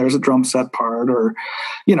ensemble and there's a drum set part, or,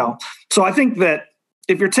 So I think that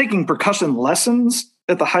if you're taking percussion lessons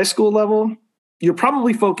at the high school level, you're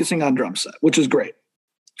probably focusing on drum set, which is great.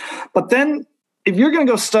 But then, if you're going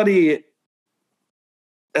to go study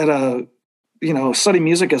study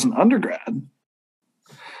music as an undergrad,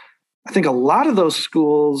 I think a lot of those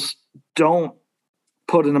schools don't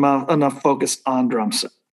put enough focus on drum set,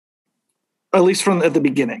 at least at the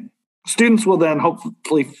beginning. Students will then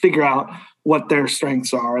hopefully figure out what their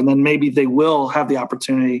strengths are, and then maybe they will have the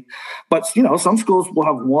opportunity. But, some schools will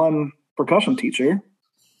have one percussion teacher,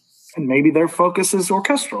 and maybe their focus is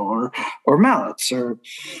orchestral or mallets, or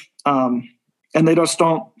and they just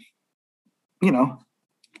don't,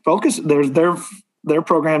 focus. Their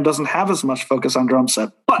program doesn't have as much focus on drum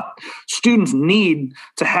set, but students need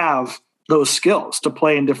to have those skills to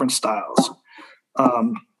play in different styles.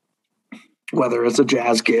 Whether it's a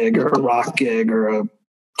jazz gig or a rock gig or a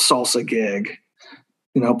salsa gig,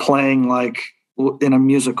 playing like in a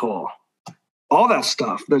musical, all that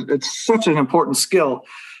stuff. It's such an important skill.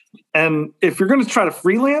 And if you're going to try to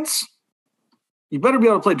freelance, you better be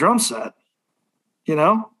able to play drum set,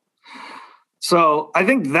 So I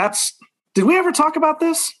think did we ever talk about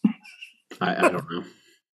this? I don't know.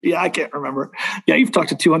 Yeah, I can't remember. Yeah, you've talked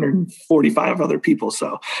to 245 other people,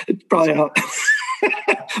 so it's probably out.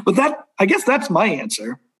 But I guess that's my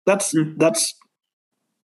answer. That's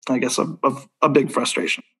I guess a big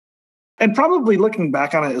frustration. And probably looking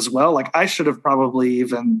back on it as well, like I should have probably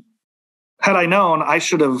even, had I known, I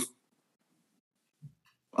should have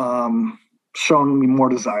shown me more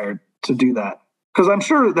desire to do that. Because I'm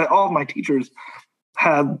sure that all of my teachers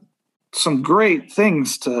had some great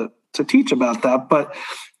things to teach about that, but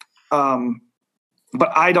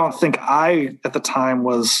I don't think I at the time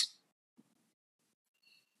was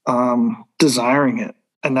desiring it,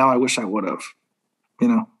 and now I wish I would have.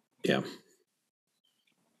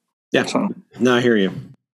 Yeah. So. No, I hear you.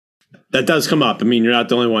 That does come up. I mean, you're not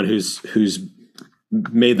the only one who's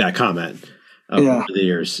made that comment over the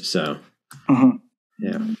years. So,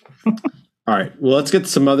 yeah. All right. Well, let's get to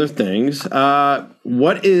some other things.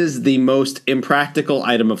 What is the most impractical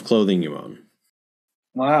item of clothing you own?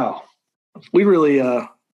 Wow. We really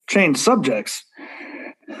changed subjects.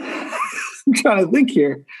 I'm trying to think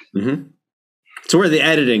here. Mm-hmm. So where the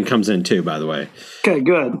editing comes in too, by the way. Okay,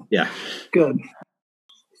 good. Yeah. Good.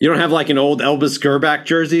 You don't have like an old Elvis Gerback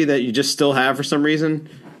jersey that you just still have for some reason?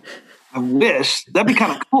 I wish. That'd be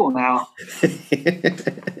kind of cool now.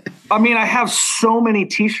 I mean, I have so many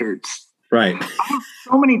T-shirts. Right. I have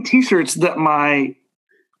so many T-shirts that my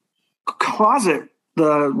closet,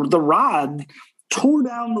 the rod, tore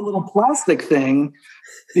down the little plastic thing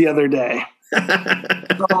the other day.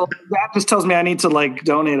 So that just tells me I need to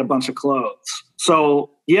donate a bunch of clothes. So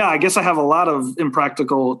yeah, I guess I have a lot of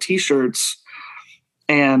impractical T-shirts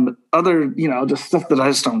and other, just stuff that I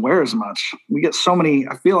just don't wear as much. We get so many.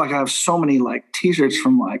 I feel like I have so many T-shirts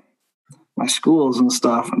from my schools and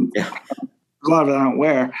stuff, and a lot of it I don't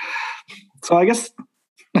wear. So I guess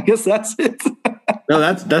that's it. No,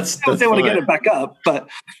 that's they want to get it back up, but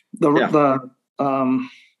I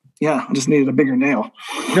just needed a bigger nail.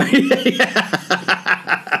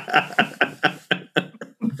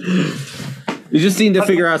 You just need to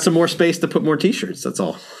figure out some more space to put more T-shirts. That's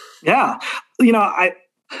all. Yeah. I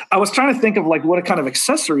was trying to think of what kind of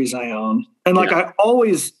accessories I own. And I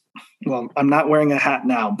always, I'm not wearing a hat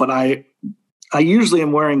now, but I usually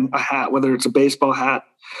am wearing a hat, whether it's a baseball hat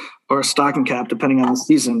or a stocking cap, depending on the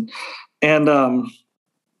season. And I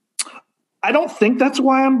don't think that's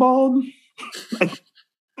why I'm bald. I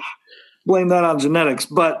blame that on genetics,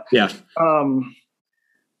 but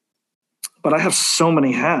but I have so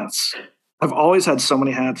many hats. I've always had so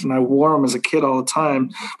many hats, and I wore them as a kid all the time.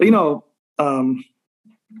 But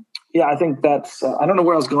I think that's. I don't know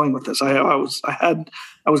where I was going with this. I was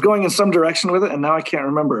going in some direction with it, and now I can't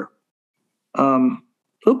remember.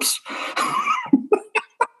 Oops.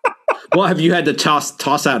 Well, have you had to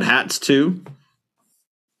toss out hats too?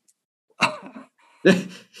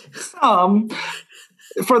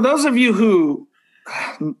 For those of you who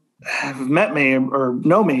have met me or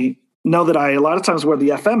know me, know that I a lot of times wear the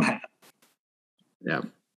FM hat. Yeah.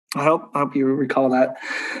 I hope you recall that.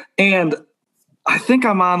 And I think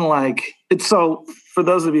I'm on it's so for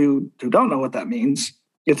those of you who don't know what that means,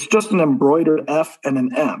 it's just an embroidered F and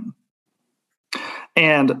an M.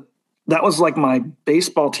 And that was my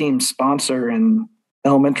baseball team sponsor in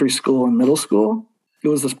elementary school and middle school. It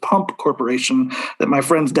was this pump corporation that my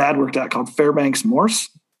friend's dad worked at called Fairbanks Morse.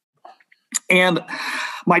 And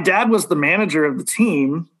my dad was the manager of the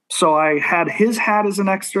team. So I had his hat as an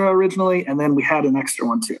extra originally, and then we had an extra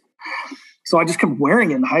one too. So I just kept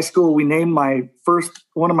wearing it in high school. We named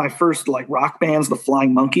one of my first rock bands, the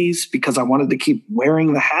Flying Monkeys, because I wanted to keep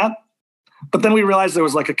wearing the hat. But then we realized there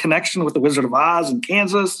was a connection with the Wizard of Oz in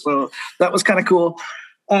Kansas. So that was kind of cool.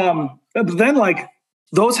 But then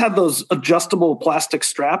those had those adjustable plastic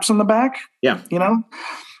straps in the back. Yeah.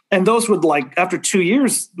 And those would after 2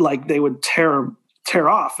 years, they would tear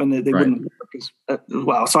off and they wouldn't work as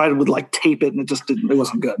well. So I would tape it and it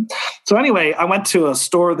wasn't good. So anyway, I went to a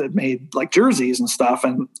store that made jerseys and stuff.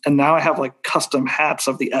 And now I have custom hats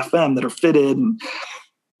of the FM that are fitted and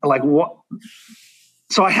what.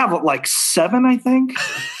 So I have 7, I think.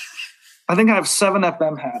 I think I have 7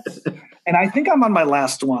 FM hats. And I think I'm on my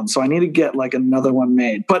last one. So I need to get another one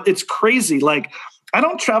made. But it's crazy. I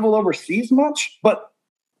don't travel overseas much, but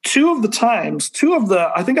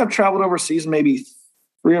I think I've traveled overseas maybe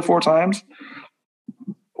 3 or 4 times.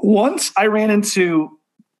 Once I ran into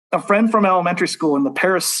a friend from elementary school in the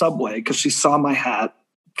Paris subway because she saw my hat,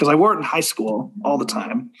 because I wore it in high school all the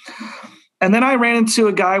time. And then I ran into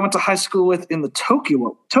a guy I went to high school with in the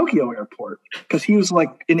Tokyo airport because he was like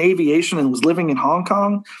in aviation and was living in Hong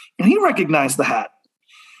Kong, and he recognized the hat.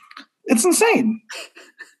 It's insane.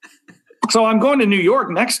 So I'm going to New York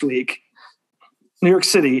next week, New York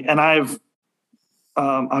City, and I'm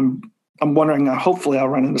wondering, hopefully I'll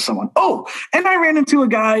run into someone. Oh, and I ran into a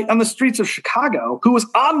guy on the streets of Chicago who was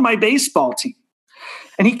on my baseball team.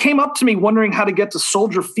 And he came up to me wondering how to get to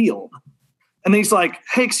Soldier Field. And then he's like,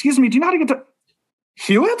 hey, excuse me, do you know how to get to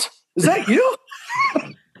Hewitt? Is that you?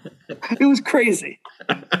 It was crazy.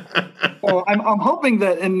 So I'm hoping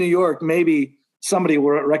that in New York, maybe somebody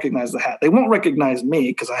will recognize the hat. They won't recognize me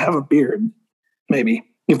because I have a beard, maybe,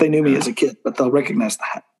 if they knew me as a kid, but they'll recognize the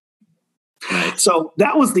hat. Nice. So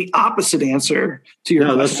that was the opposite answer to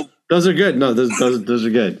your question. Those are good. No, those are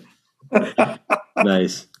good.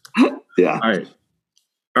 Nice. Yeah. All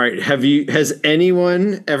right. Has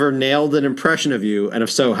anyone ever nailed an impression of you? And if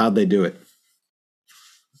so, how'd they do it?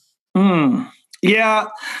 Yeah.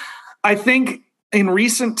 I think in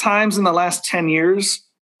recent times, in the last 10 years,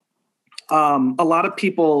 a lot of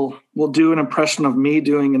people will do an impression of me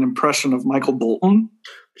doing an impression of Michael Bolton.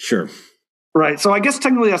 Sure. Right. So I guess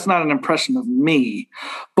technically that's not an impression of me,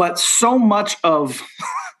 but so much of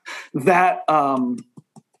that,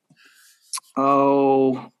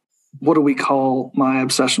 what do we call my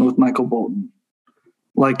obsession with Michael Bolton?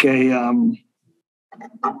 Like what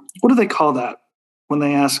do they call that when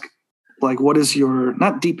they ask, like, what is your,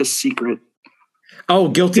 not deepest secret? Oh,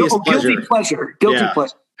 guilty pleasure. Guilty pleasure. Guilty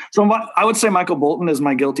pleasure. So I would say Michael Bolton is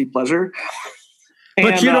my guilty pleasure.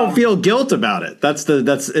 But you don't feel guilt about it. It's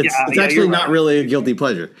actually not really a guilty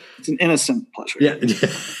pleasure. It's an innocent pleasure. Yeah.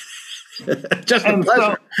 Just a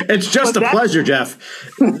pleasure. It's just a pleasure, Jeff.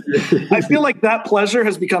 I feel like that pleasure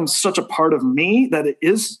has become such a part of me that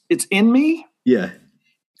it's in me. Yeah.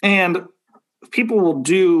 And people will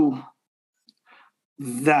do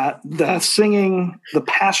that, the singing, the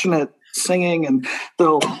passionate singing, and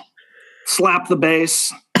they'll slap the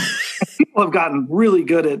bass. People have gotten really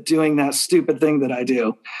good at doing that stupid thing that I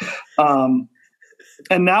do. And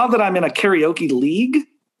now that I'm in a karaoke league,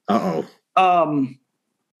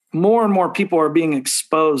 more and more people are being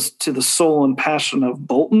exposed to the soul and passion of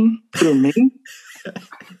Bolton through me,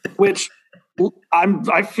 which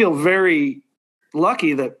I feel very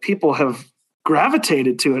lucky that people have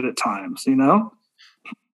gravitated to it at times, you know?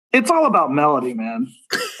 It's all about melody, man,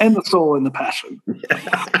 and the soul and the passion.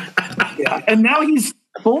 Yeah. And now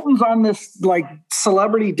Bolton's on this like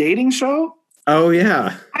celebrity dating show. Oh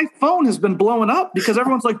yeah. My phone has been blowing up because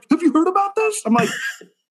everyone's like, have you heard about this? I'm like,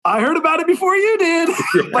 I heard about it before you did,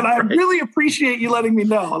 but I really appreciate you letting me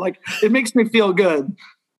know. Like, it makes me feel good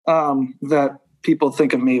that people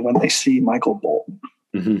think of me when they see Michael Bolton.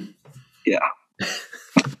 Mm-hmm. Yeah.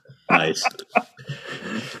 Nice.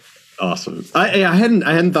 Awesome. I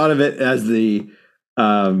hadn't thought of it as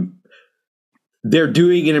they're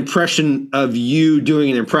doing an impression of you doing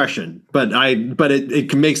an impression, but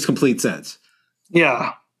it makes complete sense.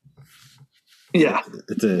 Yeah. Yeah.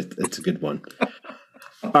 It's a good one.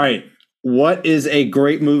 All right. What is a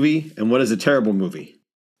great movie and what is a terrible movie?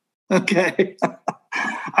 Okay.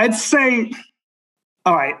 I'd say,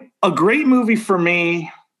 all right, a great movie for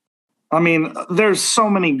me. I mean, there's so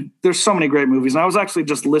many great movies. And I was actually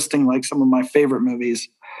just listing like some of my favorite movies,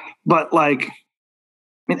 but like, I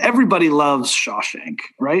mean, everybody loves Shawshank,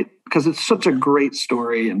 right? Because it's such a great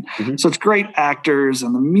story and such great actors,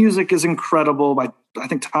 and the music is incredible. I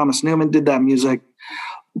think Thomas Newman did that music.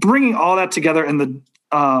 Bringing all that together, and the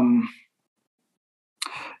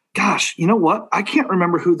gosh, you know what? I can't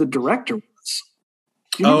remember who the director was.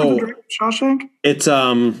 Do you remember the director of Shawshank?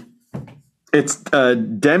 It's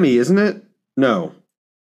Demi, isn't it? No.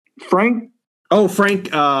 Frank. Oh, Frank.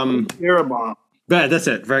 Darabont. That's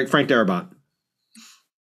it. Frank Darabont.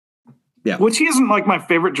 Yeah. Which he isn't like my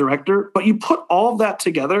favorite director, but you put all of that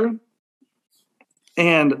together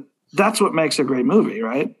and that's what makes a great movie,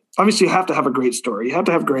 right? Obviously you have to have a great story. You have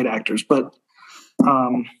to have great actors, but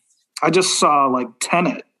I just saw like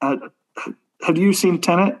Tenet. Have you seen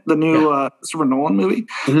Tenet, the new Christopher Nolan movie?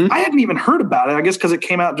 I hadn't even heard about it, I guess because it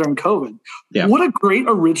came out during COVID. Yeah. What a great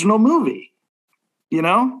original movie, you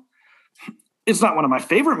know? It's not one of my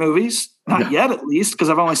favorite movies, not yet at least,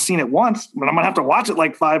 because I've only seen it once, but I'm going to have to watch it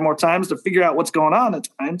like 5 more times to figure out what's going on at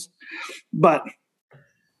times. But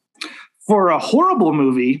for a horrible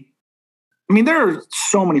movie, I mean, there are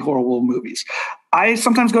so many horrible movies. I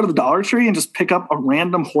sometimes go to the Dollar Tree and just pick up a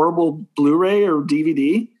random horrible Blu-ray or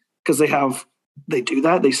DVD because they have they do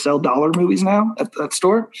that. They sell dollar movies now at that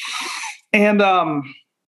store. And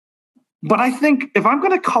but I think if I'm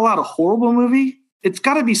going to call out a horrible movie, it's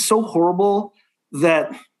got to be so horrible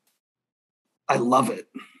that I love it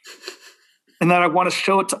and that I want to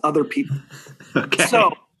show it to other people. Okay.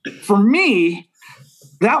 So for me,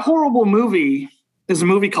 that horrible movie is a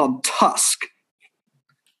movie called Tusk.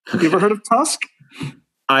 Have you ever heard of Tusk?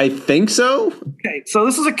 I think so. Okay, so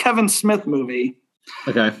this is a Kevin Smith movie.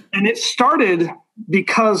 Okay. And it started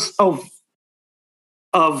because of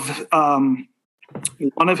one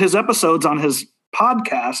of his episodes on his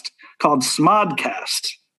podcast called Smodcast.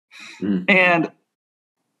 And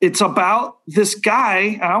it's about this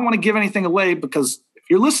guy. I don't want to give anything away because if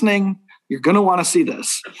you're listening, you're going to want to see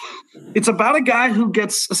this. It's about a guy who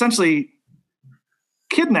gets essentially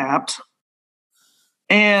kidnapped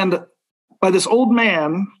and by this old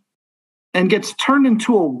man and gets turned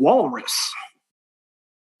into a walrus.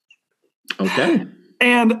 Okay.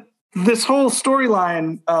 And this whole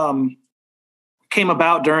storyline came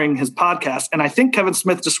about during his podcast. And I think Kevin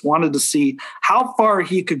Smith just wanted to see how far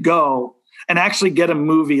he could go and actually get a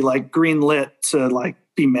movie like greenlit to like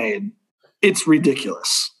be made. It's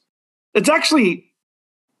ridiculous. It's actually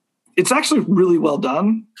really well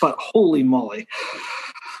done, but holy moly.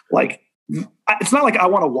 Like, it's not like I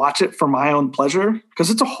want to watch it for my own pleasure because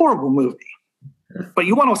it's a horrible movie, but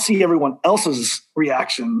you want to see everyone else's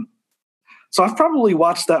reaction. So I've probably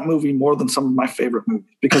watched that movie more than some of my favorite movies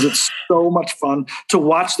because it's so much fun to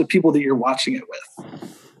watch the people that you're watching it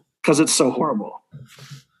with because it's so horrible.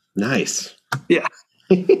 Nice. Yeah.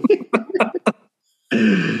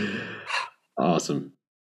 Awesome.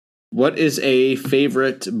 What is a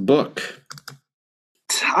favorite book?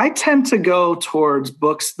 I tend to go towards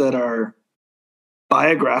books that are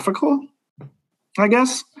biographical, I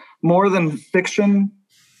guess, more than fiction.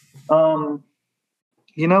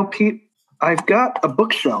 Pete, I've got a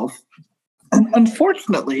bookshelf, and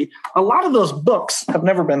unfortunately, a lot of those books have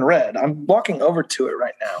never been read. I'm walking over to it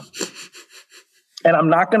right now, and I'm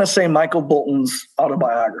not going to say Michael Bolton's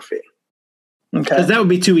autobiography. Okay, because that would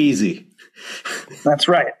be too easy. That's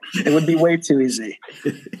right. It would be way too easy.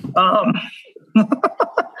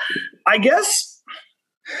 I guess,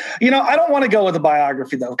 I don't want to go with a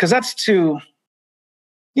biography though, because that's too,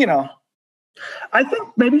 I think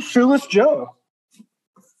maybe Shoeless Joe.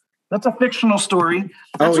 That's a fictional story.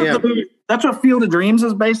 That's that's what Field of Dreams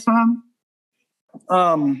is based on.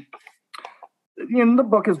 The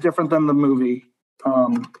book is different than the movie.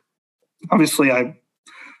 Obviously, I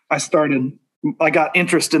got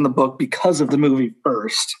interest in the book because of the movie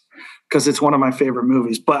first, because it's one of my favorite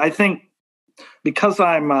movies. But I think because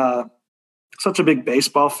I'm such a big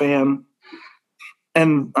baseball fan,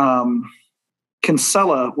 and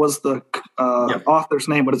Kinsella was the author's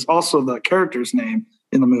name, but it's also the character's name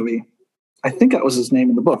in the movie. I think that was his name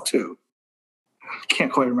in the book too.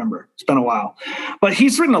 Can't quite remember. It's been a while. But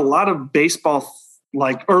he's written a lot of baseball,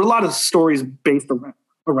 or a lot of stories based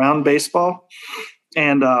around baseball.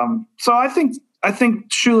 And so I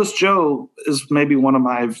think Shoeless Joe is maybe one of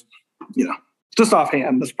my, just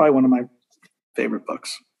offhand, that's probably one of my favorite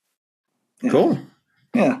books. Yeah. Cool.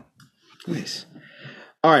 Yeah. Nice.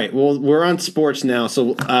 All right. Well, we're on sports now.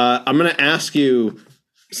 So I'm going to ask you,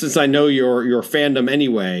 since I know your fandom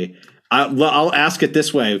anyway, I'll ask it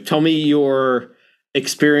this way. Tell me your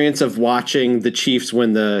experience of watching the Chiefs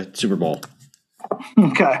win the Super Bowl.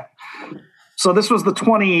 Okay. So this was the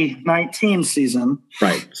 2019 season.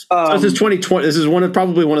 Right. So this is 2020. This is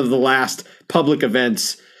probably one of the last public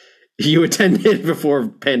events you attended before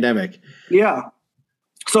pandemic. Yeah.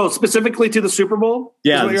 So specifically to the Super Bowl?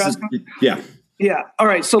 Yeah. Yeah. Yeah. All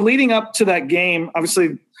right. So leading up to that game,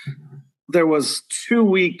 obviously there was 2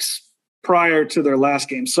 weeks prior to their last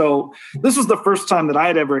game. So this was the first time that I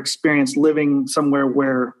had ever experienced living somewhere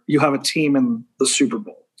where you have a team in the Super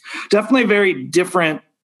Bowl. Definitely a very different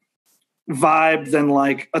vibe than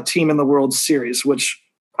like a team in the World Series, which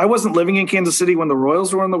I wasn't living in Kansas City when the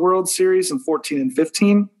Royals were in the World Series in 14 and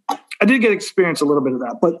 15. I did get experience a little bit of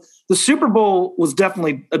that, but the Super Bowl was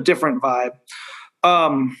definitely a different vibe.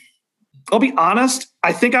 I'll be honest,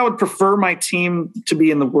 I think I would prefer my team to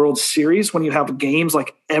be in the World Series when you have games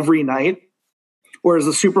like every night, whereas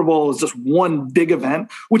the Super Bowl is just one big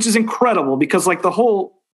event, which is incredible because like the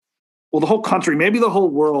whole country, maybe the whole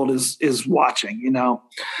world is watching,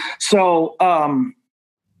 So,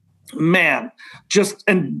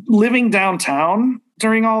 and living downtown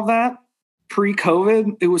during all that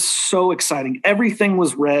pre-COVID, it was so exciting. Everything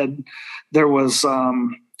was red. There was,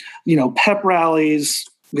 pep rallies.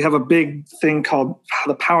 We have a big thing called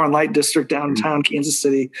the Power and Light District downtown Kansas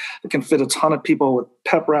City that can fit a ton of people with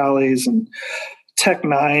pep rallies and Tech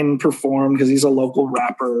Nine performed because he's a local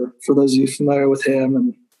rapper, for those of you familiar with him.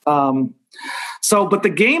 And but the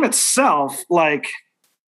game itself, like,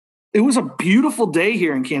 it was a beautiful day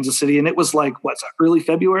here in Kansas City, and it was like, early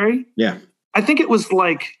February? Yeah. I think it was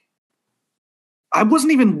like, I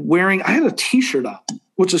wasn't even wearing, I had a t-shirt on,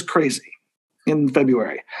 which is crazy in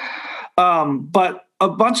February. But a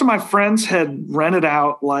bunch of my friends had rented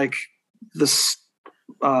out like this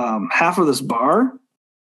half of this bar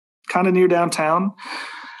kind of near downtown.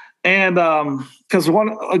 And because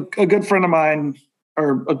a good friend of mine,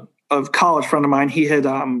 or a college friend of mine, he had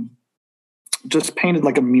just painted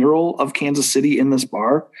like a mural of Kansas City in this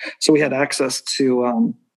bar. So we had access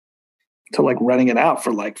to like renting it out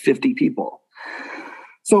for like 50 people.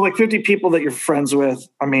 So like 50 people that you're friends with.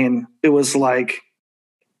 I mean, it was like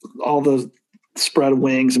all the spread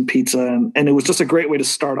wings and pizza. And it was just a great way to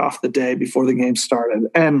start off the day before the game started.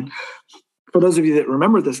 And for those of you that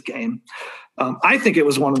remember this game, I think it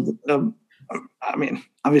was one of the, I mean,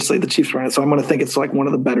 obviously the Chiefs ran it, so I'm going to think it's like one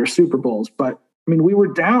of the better Super Bowls. But I mean, we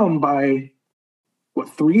were down by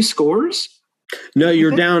 3 scores? No,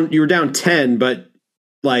 you were down 10, but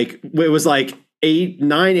like it was like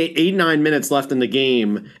 9 minutes left in the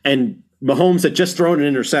game, and Mahomes had just thrown an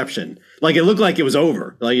interception. Like it looked like it was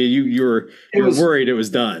over. Like you were worried it was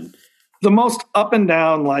done. The most up and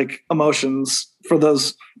down like emotions for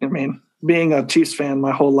those. I mean, being a Chiefs fan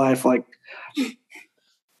my whole life, like,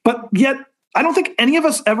 but yet I don't think any of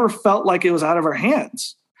us ever felt like it was out of our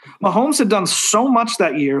hands. Mahomes had done so much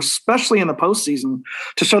that year, especially in the postseason,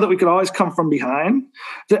 to show that we could always come from behind,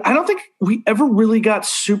 that I don't think we ever really got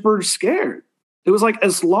super scared. It was like,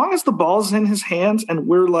 as long as the ball's in his hands and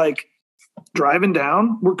we're like driving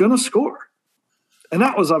down, we're going to score. And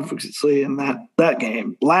that was obviously in that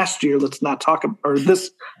game. Last year, let's not talk about, or this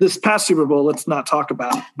past Super Bowl, let's not talk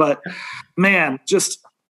about. But man, just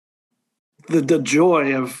the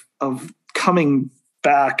joy of coming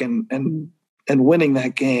back and winning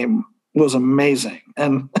that game was amazing.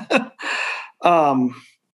 And I'll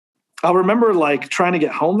remember like trying to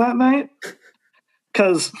get home that night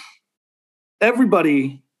because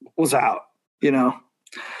everybody was out, you know.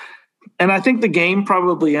 And I think the game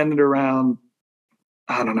probably ended around,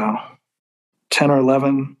 I don't know, 10 or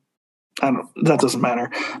 11. That doesn't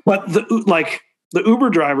matter. But the Uber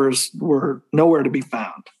drivers were nowhere to be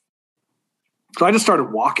found. So I just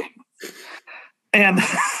started walking. And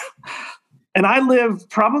and I live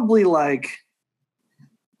probably like,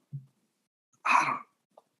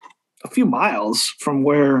 a few miles from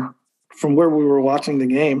where we were watching the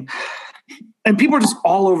game. And people are just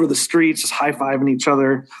all over the streets, just high-fiving each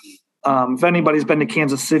other. If anybody's been to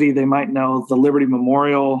Kansas City, they might know the Liberty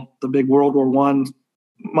Memorial, the big World War I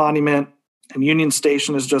monument, and Union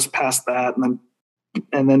Station is just past that.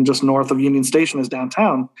 And then just north of Union Station is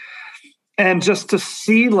downtown. And just to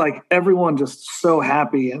see like everyone just so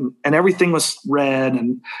happy and everything was red.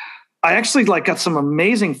 And I actually like got some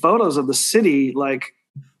amazing photos of the city, like,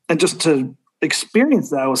 and just to experience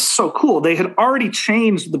that was so cool. They had already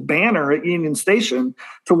changed the banner at Union Station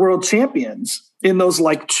to World Champions in those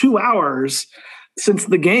like 2 hours since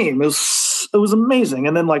the game. It was amazing.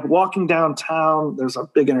 And then like walking downtown, there's a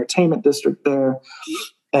big entertainment district there.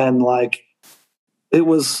 And like, it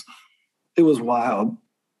was wild.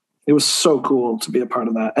 It was so cool to be a part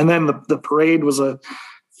of that. And then the parade was a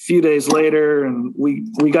few days later, and we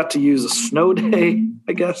got to use a snow day,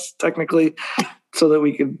 I guess, technically, so that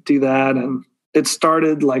we could do that. And it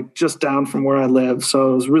started like just down from where I live.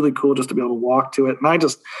 So it was really cool just to be able to walk to it. And I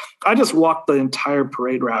just walked the entire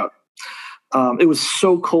parade route. It was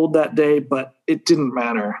so cold that day, but it didn't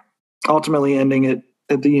matter. Ultimately ending it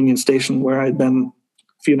at the Union Station where I'd been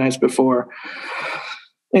a few nights before.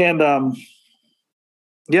 And,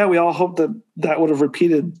 yeah, we all hope that would have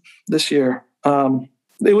repeated this year.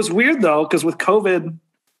 It was weird, though, because with COVID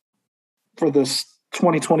for this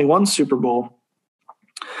 2021 Super Bowl,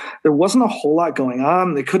 there wasn't a whole lot going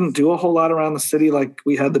on. They couldn't do a whole lot around the city like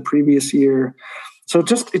we had the previous year. So it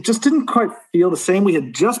just didn't quite feel the same. We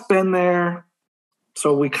had just been there.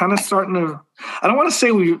 So we kind of starting to – I don't want to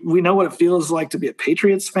say we know what it feels like to be a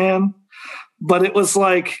Patriots fan, but it was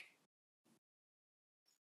like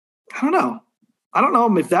 – I don't know. I don't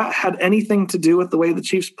know if that had anything to do with the way the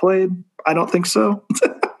Chiefs played. I don't think so.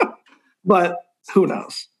 But who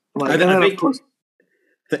knows? Like,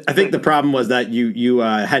 I think the problem was that you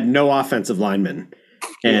had no offensive linemen.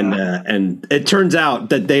 And it turns out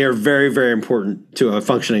that they are very, very important to a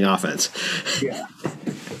functioning offense. Yeah,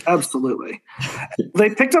 absolutely. They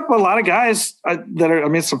picked up a lot of guys that are – I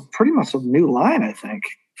mean, it's pretty much a new line, I think,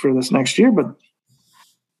 for this next year. But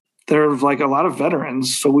there are like a lot of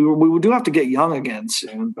veterans, so we do have to get young again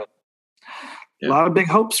soon. But A lot of big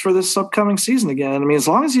hopes for this upcoming season again. I mean, as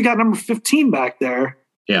long as you got number 15 back there.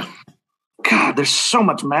 Yeah. God, there's so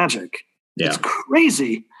much magic. Yeah. It's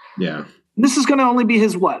crazy. Yeah. This is going to only be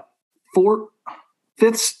his what?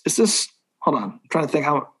 Fifth? Is this? Hold on. I'm trying to think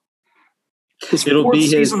how. It'll fourth be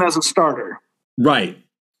season as a starter. Right.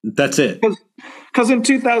 That's it. Because in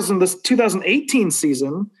this 2018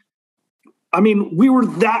 season, I mean, we were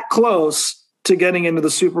that close to getting into the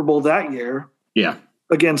Super Bowl that year. Yeah.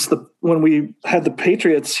 Against when we had the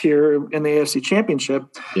Patriots here in the AFC Championship.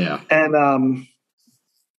 Yeah. And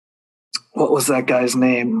what was that guy's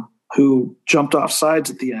name who jumped off sides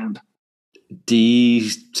at the end? D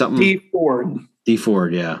Ford. D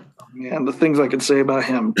Ford, yeah. Man, the things I could say about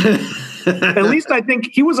him. At least I think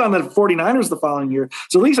he was on the 49ers the following year.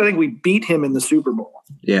 So at least I think we beat him in the Super Bowl.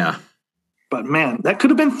 Yeah. But man, that could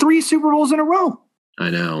have been 3 Super Bowls in a row. I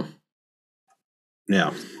know.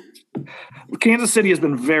 Yeah. Kansas City has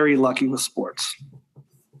been very lucky with sports.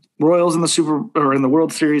 Royals in the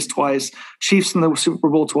World Series twice, Chiefs in the Super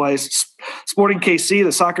Bowl twice. Sporting KC,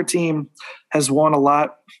 the soccer team, has won a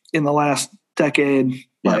lot in the last decade.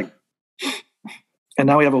 Yeah. And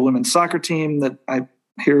now we have a women's soccer team that I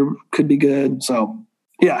hear could be good. So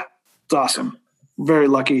yeah, it's awesome. Very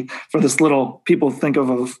lucky for this little, people think of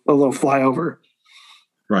a little flyover.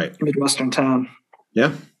 Right. Midwestern town.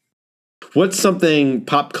 Yeah. What's something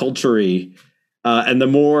pop culture-y, and the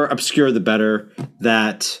more obscure the better,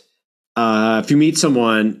 that if you meet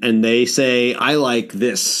someone and they say, I like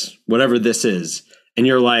this, whatever this is, and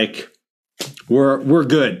you're like, we're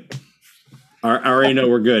good. I already know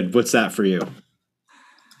we're good. What's that for you?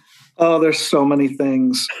 Oh, there's so many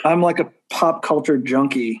things. I'm like a pop culture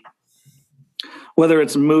junkie, whether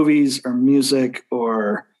it's movies or music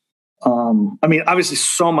or, I mean, obviously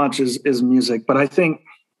so much is music, but I think,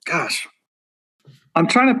 gosh, I'm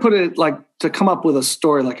trying to put it like to come up with a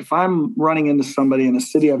story. Like if I'm running into somebody in a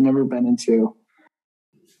city I've never been into,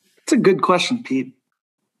 it's a good question, Pete.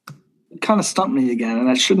 It kind of stumped me again, and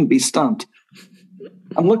I shouldn't be stumped.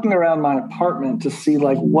 I'm looking around my apartment to see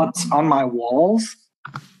like what's on my walls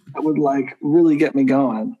that would like really get me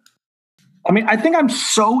going. I mean, I think I'm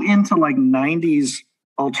so into like 90s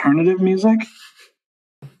alternative music.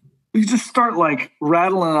 You just start like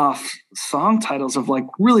rattling off song titles of like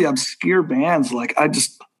really obscure bands. Like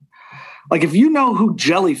if you know who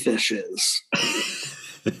Jellyfish is,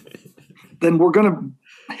 then we're going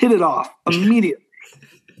to hit it off immediately.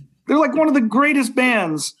 They're like one of the greatest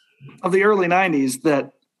bands of the early 90s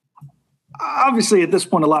that obviously at this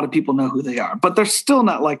point, a lot of people know who they are, but they're still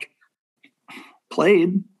not like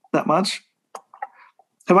played that much.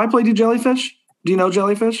 Have I played you Jellyfish? Do you know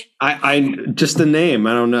Jellyfish? I just the name.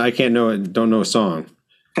 I don't know. I can't know it. Don't know a song.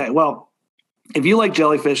 Okay. Well, if you like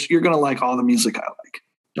Jellyfish, you're going to like all the music I like.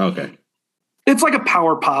 Okay. It's like a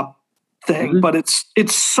power pop thing, but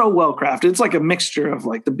it's so well crafted. It's like a mixture of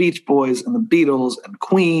like the Beach Boys and the Beatles and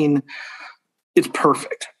Queen. It's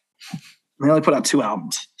perfect. They only put out 2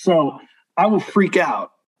 albums. So I will freak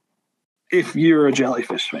out if you're a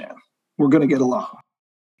Jellyfish fan. We're going to get along.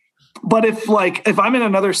 But if I'm in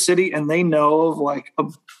another city and they know of like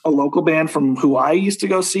a local band from who I used to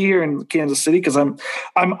go see here in Kansas City, because I'm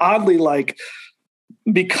oddly like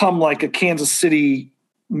become like a Kansas City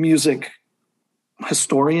music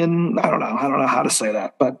historian. I don't know how to say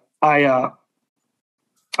that, but I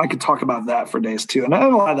could talk about that for days too. And a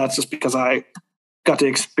lot of that's just because I got to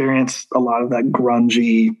experience a lot of that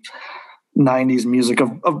grungy 90s music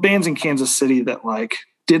of bands in Kansas City that like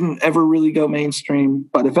didn't ever really go mainstream.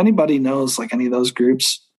 But if anybody knows like any of those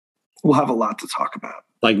groups, we'll have a lot to talk about.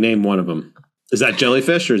 Like name one of them. Is that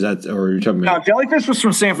Jellyfish or are you talking about? No, Jellyfish was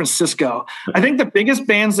from San Francisco. I think the biggest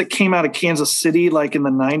bands that came out of Kansas City, like in the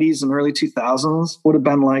 90s and early 2000s, would have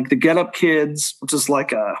been like the Get Up Kids, which is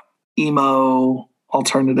like a emo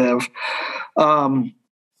alternative.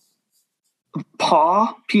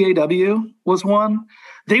 PAW, P-A-W was one.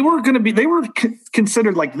 They were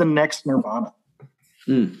considered like the next Nirvana.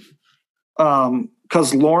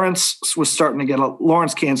 Because Lawrence was starting to get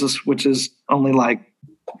Lawrence, Kansas, which is only like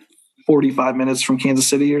 45 minutes from Kansas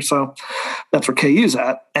City or so. That's where KU's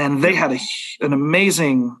at. And they had an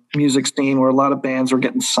amazing music scene where a lot of bands were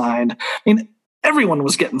getting signed. I mean, everyone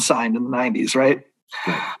was getting signed in the 90s, right?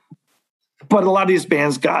 But a lot of these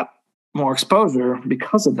bands got more exposure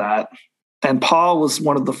because of that. And Paul was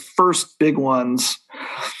one of the first big ones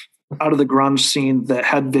out of the grunge scene that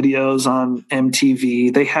had videos on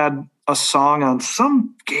MTV. They had a song on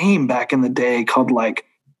some game back in the day called like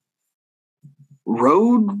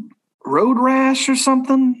Road Rash or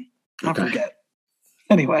something. I forget.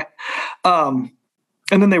 Anyway. And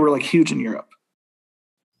then they were like huge in Europe.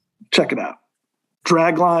 Check it out.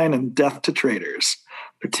 Dragline and Death to Traitors.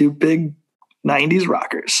 They're two big 90s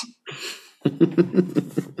rockers.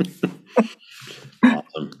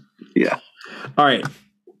 Awesome. Yeah. All right.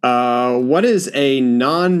 What is a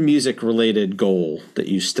non-music related goal that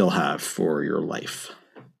you still have for your life?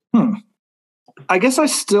 I guess I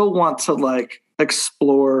still want to like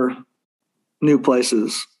explore new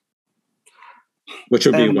places. Which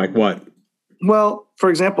would be like what? Well, for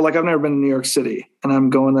example, like I've never been to New York City, and I'm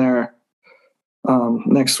going there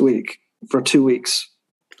next week for 2 weeks.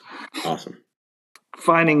 Awesome.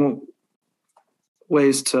 Finding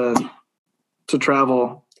ways to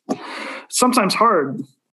travel. Sometimes hard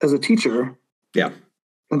as a teacher. Yeah.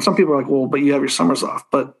 And some people are like, well, but you have your summers off.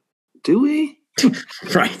 But do we?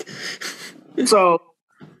 Right. So,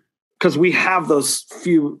 because we have those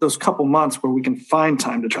couple months where we can find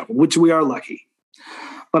time to travel, which we are lucky.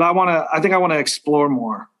 But I think I want to explore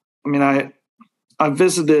more. I mean, I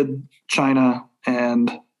visited China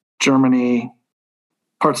and Germany,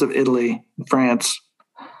 parts of Italy, France,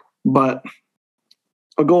 but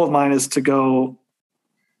a goal of mine is to go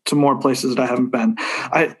to more places that I haven't been.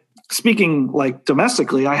 Speaking like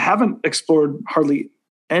domestically, I haven't explored hardly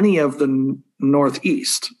any of the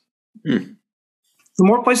Northeast. The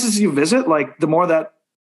more places you visit, like the more that,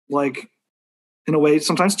 like, in a way,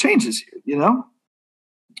 sometimes changes you, you know,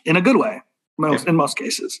 in a good way, in most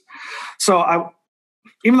cases. So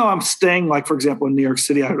even though I'm staying, like, for example, in New York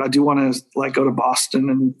City, I do want to like go to Boston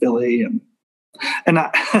and Philly and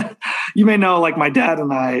you may know, like my dad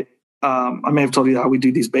and I may have told you how we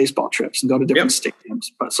do these baseball trips and go to different stadiums,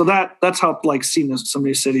 but so that's helped like see some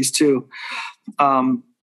new cities too.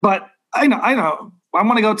 But I know I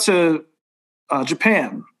want to go to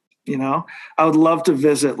Japan. You know, I would love to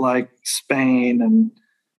visit like Spain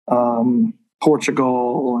and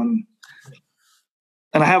Portugal and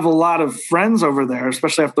I have a lot of friends over there,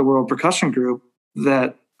 especially after the World Percussion Group,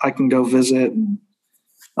 that I can go visit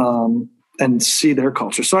and see their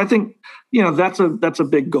culture. So I think, you know, that's a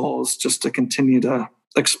big goal, is just to continue to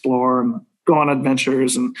explore and go on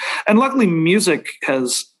adventures. And luckily music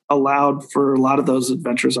has allowed for a lot of those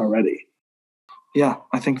adventures already. Yeah,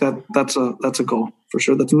 I think that's a goal for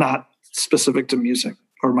sure. That's not specific to music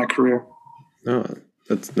or my career. No,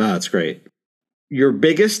 that's great. Your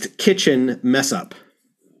biggest kitchen mess up.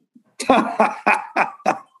 All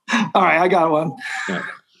right, I got one. Yeah.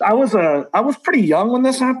 I was pretty young when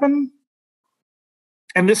this happened.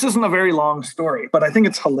 And this isn't a very long story, but I think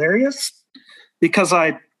it's hilarious because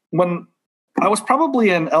when I was probably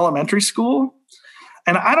in elementary school,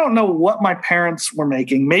 and I don't know what my parents were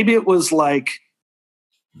making. Maybe it was like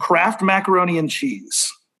Kraft macaroni and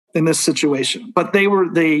cheese in this situation, but they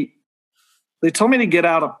told me to get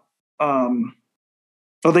out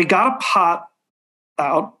they got a pot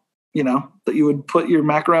out, you know, that you would put your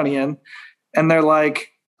macaroni in, and they're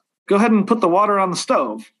like, go ahead and put the water on the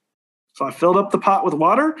stove. So I filled up the pot with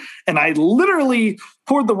water and I literally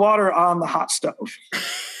poured the water on the hot stove.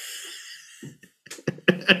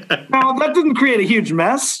 Now that didn't create a huge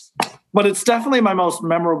mess, but it's definitely my most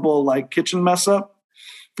memorable like kitchen mess up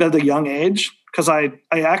at a young age, because I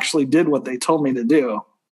actually did what they told me to do.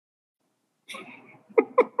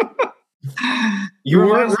 You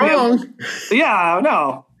weren't wrong. Yeah,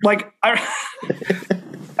 no. Like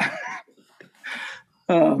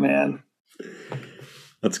oh man.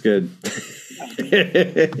 That's good.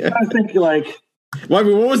 I think like. Well, I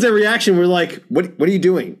mean, what was their reaction? We're like, "What are you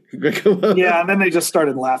doing?" Yeah, and then they just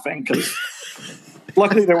started laughing because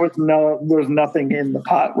luckily there was nothing in the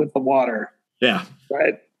pot with the water. Yeah,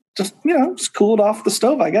 right. Just just cooled off the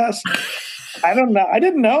stove, I guess. I don't know. I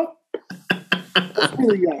didn't know. I was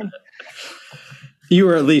really young. You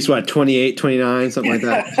were at least, what, 28, 29, something like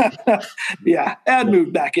that? Yeah, I'd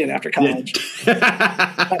moved back in after college.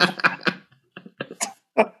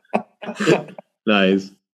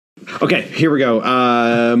 Nice. Okay, here we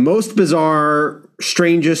go. Most bizarre,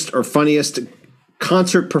 strangest, or funniest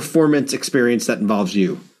concert performance experience that involves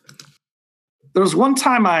you? There was one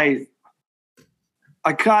time I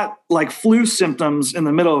got like flu symptoms in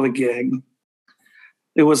the middle of a gig.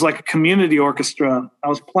 It was like a community orchestra. I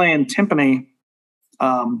was playing timpani.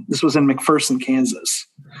 This was in McPherson, Kansas.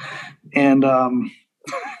 And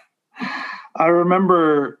I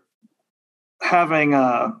remember having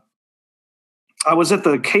I was at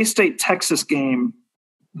the K-State Texas game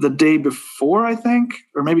the day before, I think,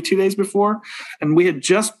 or maybe 2 days before, and we had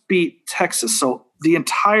just beat Texas. So the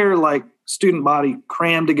entire like student body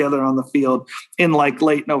crammed together on the field in like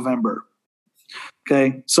late November.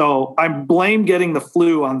 Okay, so I blame getting the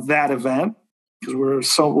flu on that event because we're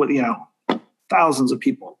so thousands of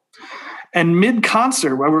people. And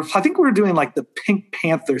mid-concert, I think we were doing like the Pink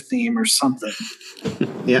Panther theme or something.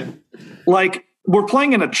 Yeah. Like we're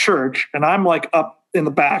playing in a church and I'm like up in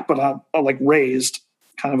the back, but I'm like raised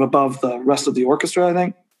kind of above the rest of the orchestra, I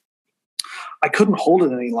think. I couldn't hold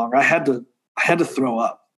it any longer. I had to throw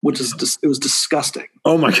up, which is it was disgusting.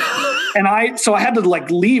 Oh my God. And I had to like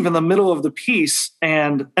leave in the middle of the piece,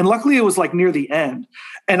 and luckily it was like near the end.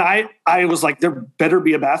 And I was like, there better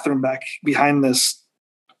be a bathroom back behind this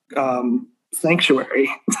sanctuary.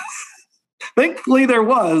 Thankfully there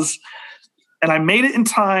was, and I made it in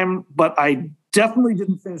time, but I definitely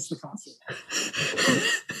didn't finish the concert.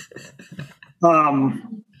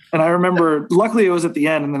 And I remember, luckily it was at the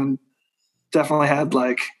end, and then definitely had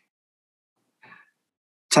to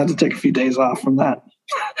take a few days off from that.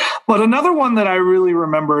 But another one that I really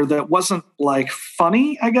remember that wasn't like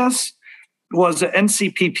funny, I guess, was at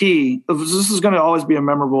NCPP. This is going to always be a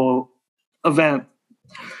memorable event.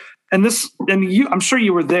 And I'm sure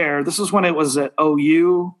you were there. This is when it was at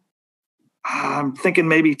OU. I'm thinking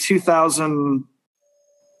maybe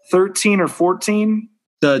 2013 or 14.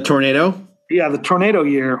 The tornado? Yeah, the tornado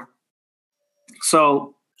year.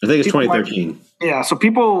 So I think it's 2013. Yeah, so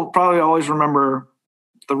people probably always remember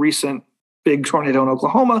the recent big tornado in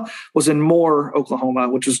Oklahoma was in Moore, Oklahoma,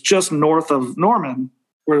 which is just north of Norman,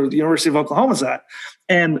 where the University of Oklahoma is at.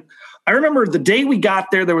 And I remember the day we got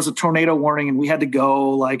there was a tornado warning, and we had to go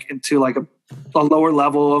like into like a lower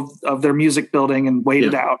level of their music building and wait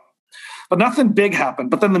it out. But nothing big happened.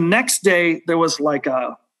 But then the next day there was like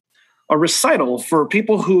a recital for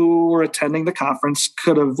people who were attending the conference,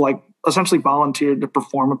 could have like essentially volunteered to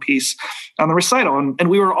perform a piece on the recital. And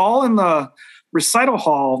we were all in the recital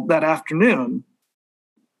hall that afternoon.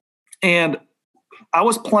 And I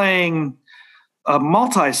was playing a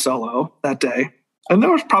multi-solo that day. And there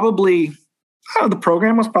was probably, the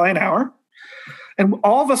program was probably an hour. And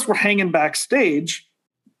all of us were hanging backstage.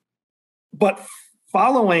 But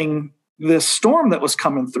following this storm that was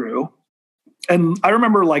coming through, and I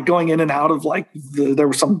remember like going in and out of like there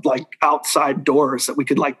were some like outside doors that we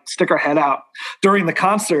could like stick our head out during the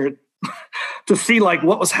concert to see like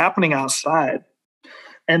what was happening outside.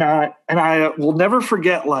 And I will never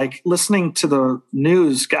forget like listening to the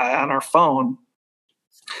news guy on our phone.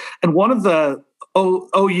 And one of the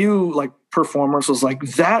OU like performers was like,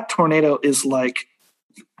 that tornado is like,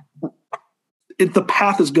 the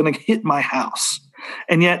path is going to hit my house.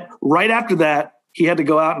 And yet right after that, he had to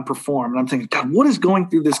go out and perform. And I'm thinking, God, what is going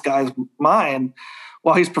through this guy's mind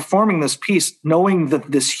while he's performing this piece, knowing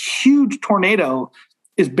that this huge tornado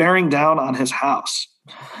is bearing down on his house?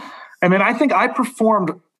 And then I think I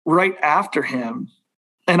performed right after him.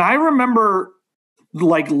 And I remember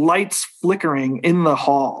like lights flickering in the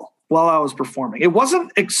hall while I was performing. It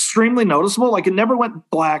wasn't extremely noticeable. Like it never went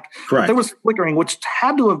black. Correct. There was flickering, which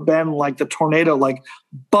had to have been like the tornado, like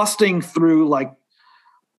busting through like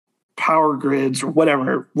power grids or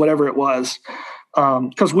whatever it was,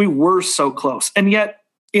 because we were so close. And yet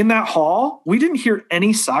in that hall, we didn't hear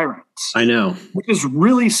any sirens. I know. Which is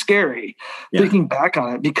really scary thinking back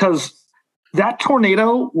on it, because that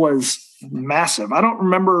tornado was massive. I don't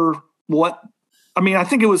remember I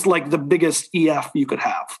think it was like the biggest EF you could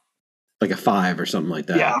have. Like a 5 or something like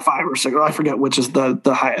that. Yeah, 5 or 6. I forget which is the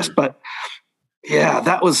highest. But yeah,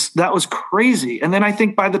 that was crazy. And then I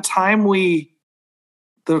think by the time the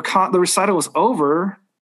recital was over,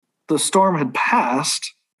 the storm had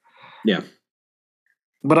passed. Yeah.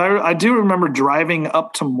 But I do remember driving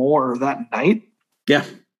up to Moore that night. Yeah.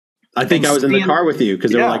 I think I was in the car with you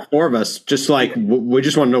because there were like 4 of us, just like, we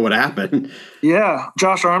just want to know what happened. Yeah.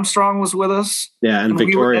 Josh Armstrong was with us. Yeah. And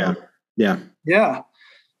Victoria. Yeah.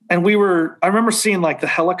 And I remember seeing like the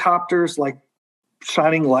helicopters, like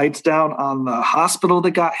shining lights down on the hospital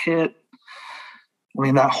that got hit. I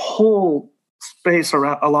mean, that whole space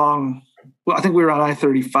along, well, I think we were on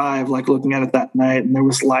I-35, like looking at it that night. And there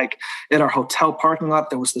was like in our hotel parking lot,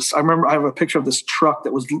 there was this, I remember I have a picture of this truck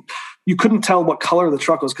that was, you couldn't tell what color the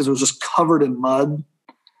truck was because it was just covered in mud.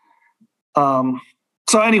 So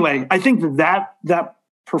anyway, I think that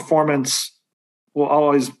performance will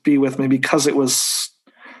always be with me because it was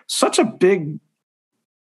such a big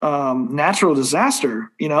natural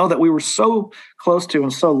disaster, that we were so close to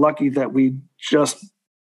and so lucky that we just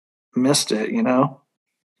missed it,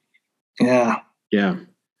 Yeah.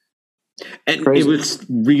 And Crazy. It was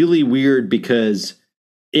really weird because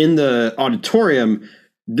in the auditorium,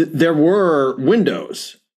 there were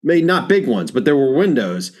windows, maybe not big ones, but there were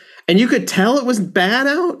windows, and you could tell it was bad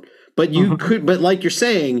out, but but like you're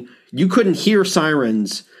saying, you couldn't hear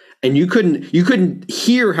sirens and you couldn't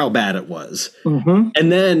hear how bad it was. Mm-hmm.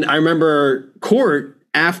 And then I remember Court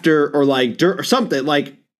after, or like, or something,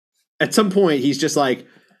 like at some point he's just like,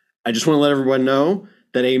 I just want to let everyone know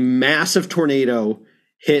that a massive tornado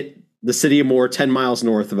hit the city of Moore 10 miles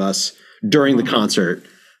north of us during the concert.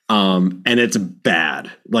 And it's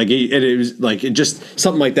bad. Like it was like it just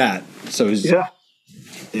something like that. So it was, yeah.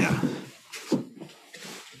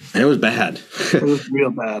 And it was bad. It was real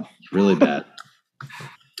bad. Really bad.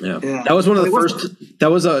 Yeah. That was one of the first that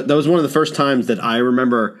was one of the first times that I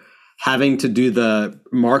remember having to do the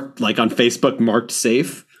mark, like on Facebook, marked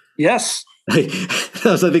safe. Yes. That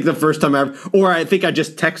was, I think, the first time I ever, or I think I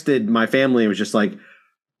just texted my family and was just like,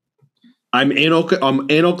 I'm in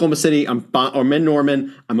Oklahoma City. I'm in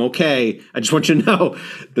Norman. I'm okay. I just want you to know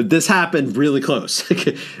that this happened really close.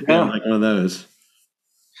 Like one of those.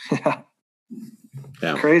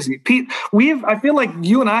 Yeah. Crazy. Pete, I feel like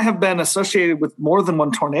you and I have been associated with more than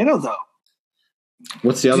one tornado, though.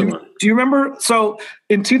 What's the other one? Do you remember? So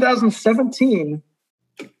in 2017,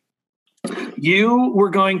 you were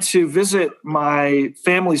going to visit my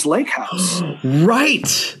family's lake house.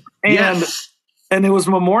 Right. And it was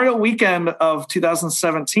Memorial Weekend of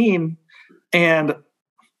 2017, and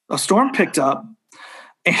a storm picked up,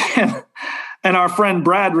 and our friend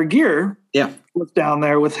Brad Regier was down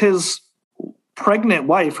there with his pregnant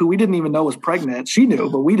wife, who we didn't even know was pregnant. She knew,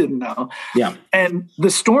 but we didn't know. Yeah. And the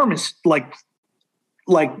storm is like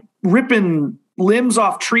ripping limbs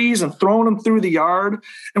off trees and throwing them through the yard.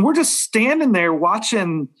 And we're just standing there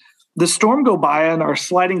watching the storm go by on our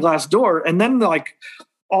sliding glass door. And then like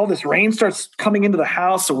all this rain starts coming into the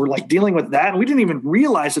house. So we're like dealing with that. And we didn't even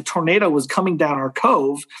realize a tornado was coming down our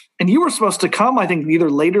cove. And you were supposed to come, I think, either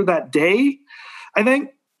later that day, I think.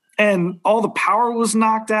 And all the power was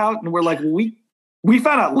knocked out. And we're like, we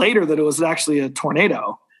found out later that it was actually a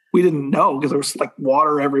tornado. We didn't know because there was like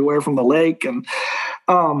water everywhere from the lake. And,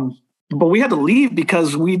 but we had to leave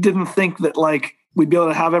because we didn't think that like we'd be able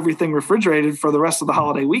to have everything refrigerated for the rest of the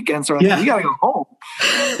holiday weekend. So we got to go home.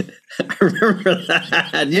 I remember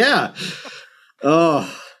that. Yeah.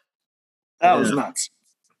 Oh, that was nuts.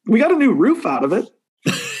 We got a new roof out of it.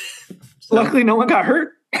 Luckily, no one got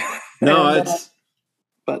hurt. No,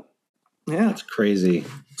 but yeah, it's crazy.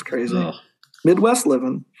 It's crazy. Oh. Midwest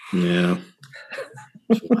living. Yeah.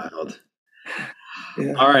 It's wild.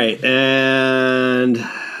 Yeah. All right. And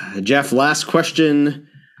Jeff, last question.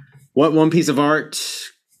 What one piece of art,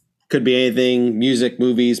 could be anything, music,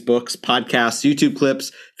 movies, books, podcasts, YouTube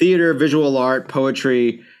clips, theater, visual art,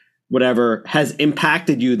 poetry, whatever, has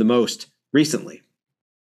impacted you the most recently?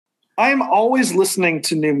 I am always listening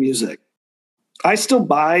to new music. I still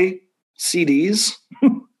buy CDs.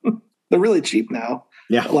 They're really cheap now.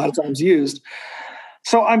 Yeah. A lot of times used.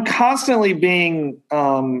 So I'm constantly being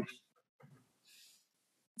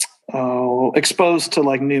exposed to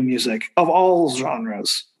like new music of all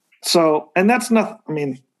genres. So, and that's not, I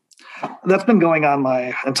mean, that's been going on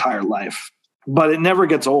my entire life, but it never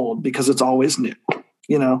gets old because it's always new,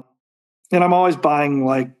 you know? And I'm always buying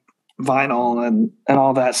like vinyl and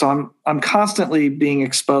all that. So I'm constantly being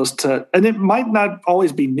exposed to, and it might not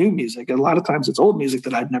always be new music. A lot of times it's old music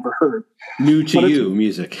that I'd never heard. New to you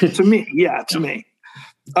music. To me. Yeah. To me.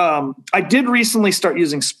 I did recently start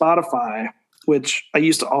using Spotify, which I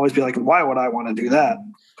used to always be like, why would I want to do that?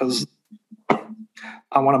 Because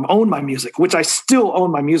I want to own my music, which I still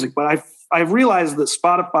own my music, but I've realized that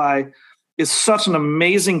Spotify is such an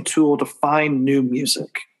amazing tool to find new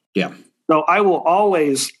music. Yeah. So I will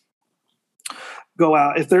always go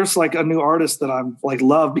out. If there's like a new artist that I'm like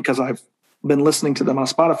love because I've been listening to them on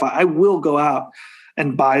Spotify, I will go out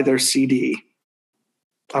and buy their CD.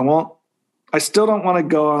 I still don't want to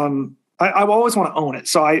go on. I always want to own it.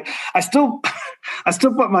 So I still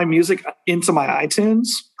put my music into my iTunes.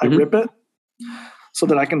 I rip it so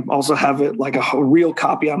that I can also have it like a real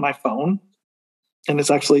copy on my phone. And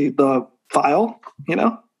it's actually the file, you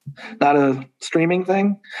know, not a streaming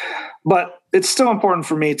thing. But it's still important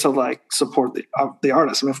for me to like support the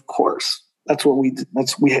artist. I mean, of course, that's what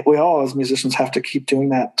we all as musicians have to keep doing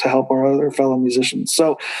that to help our other fellow musicians.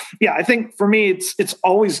 So yeah, I think for me, it's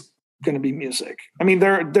always going to be music. I mean,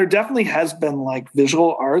 there definitely has been like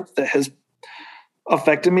visual art that has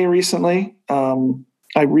affected me recently.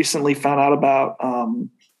 I recently found out about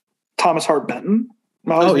Thomas Hart Benton.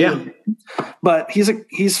 Oh yeah. But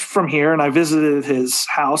he's from here, and I visited his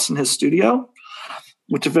house and his studio,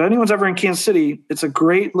 which if anyone's ever in Kansas City, it's a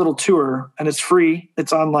great little tour and it's free.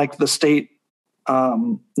 It's on like the state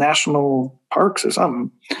national parks or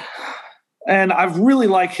something. And I really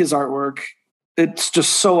like his artwork. It's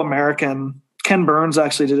just so American. Ken Burns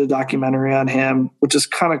actually did a documentary on him, which is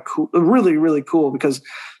kind of cool, really, really cool, because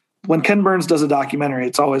when Ken Burns does a documentary,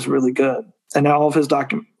 it's always really good. And all of his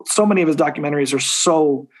so many of his documentaries are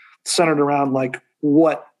so centered around like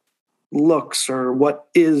what looks or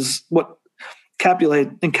what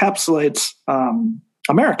encapsulates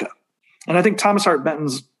America. And I think Thomas Hart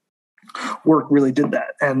Benton's work really did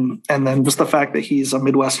that. And then just the fact that he's a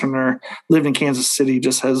Midwesterner, lived in Kansas City,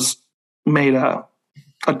 just has made a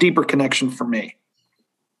deeper connection for me.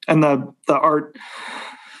 And the art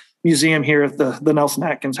museum here at the Nelson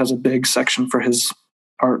Atkins has a big section for his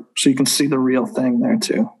art, so you can see the real thing there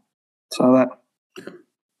too. So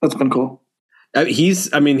that's been cool. He's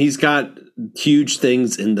got huge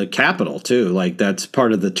things in the Capitol too. Like that's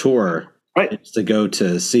part of the tour, right? It's to go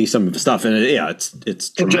to see some of the stuff, and it's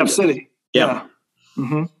in Jeff City. Yeah.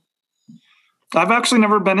 Mm-hmm. I've actually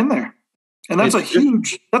never been in there, and that's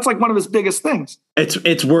that's like one of his biggest things.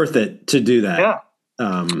 It's worth it to do that. Yeah.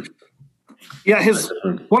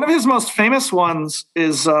 One of his most famous ones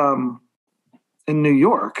is in New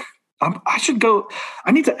York. I should go.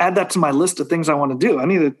 I need to add that to my list of things I want to do.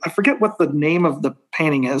 I forget what the name of the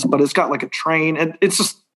painting is, but it's got like a train, and it's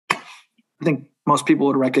just. I think most people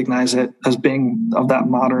would recognize it as being of that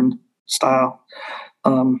modern style.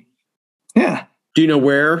 Yeah. Do you know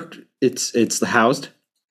where it's housed?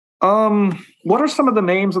 What are some of the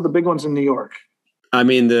names of the big ones in New York? I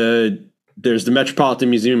mean, there's the Metropolitan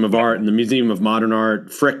Museum of Art and the Museum of Modern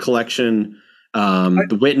Art, Frick Collection,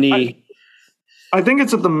 the Whitney. I think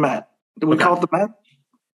it's at the Met. Do we call it the Met?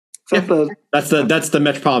 That's the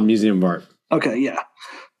Metropolitan Museum of Art. Okay, yeah.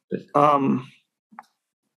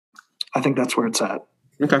 I think that's where it's at.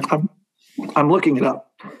 Okay. I'm looking it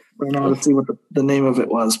up right now to see what the name of it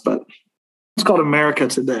was, but it's called America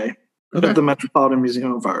Today at the Metropolitan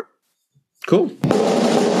Museum of Art. Cool.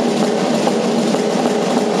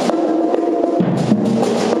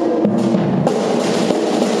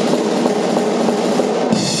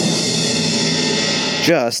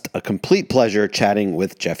 Just a complete pleasure chatting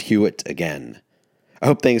with Jeff Hewitt again. I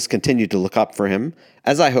hope things continue to look up for him,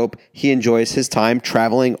 as I hope he enjoys his time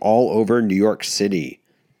traveling all over New York City.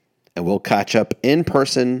 And we'll catch up in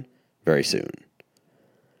person very soon.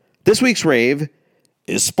 This week's rave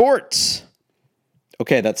is sports.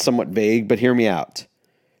 Okay, that's somewhat vague, but hear me out.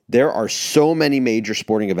 There are so many major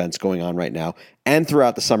sporting events going on right now and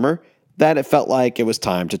throughout the summer that it felt like it was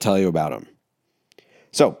time to tell you about them.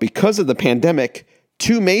 So, because of the pandemic,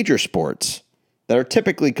 2 major sports that are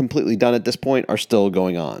typically completely done at this point are still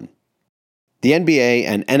going on. The NBA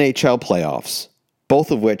and NHL playoffs, both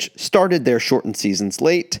of which started their shortened seasons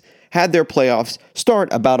late, had their playoffs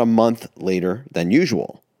start about a month later than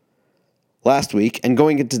usual. Last week, and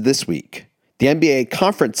going into this week, the NBA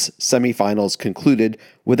conference semifinals concluded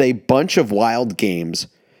with a bunch of wild games,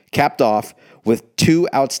 capped off with 2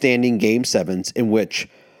 outstanding Game 7s in which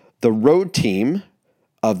the road team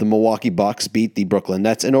of the Milwaukee Bucks beat the Brooklyn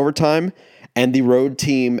Nets in overtime, and the road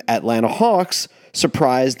team Atlanta Hawks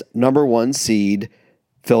surprised number 1 seed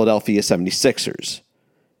Philadelphia 76ers.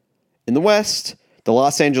 In the West, the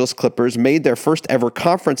Los Angeles Clippers made their first ever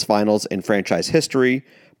conference finals in franchise history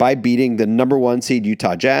by beating the number 1 seed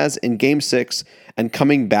Utah Jazz in Game 6 and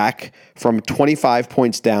coming back from 25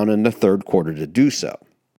 points down in the third quarter to do so.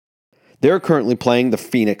 They're currently playing the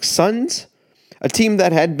Phoenix Suns, a team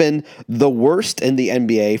that had been the worst in the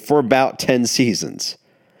NBA for about 10 seasons.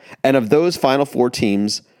 And of those Final Four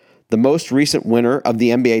teams, the most recent winner of the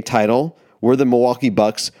NBA title were the Milwaukee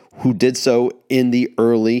Bucks, who did so in the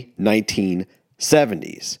early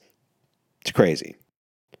 1970s. It's crazy.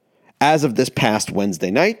 As of this past Wednesday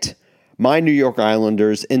night, my New York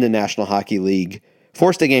Islanders in the National Hockey League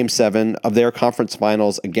forced a Game 7 of their conference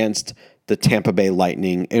finals against the Tampa Bay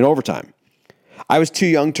Lightning in overtime. I was too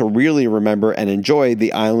young to really remember and enjoy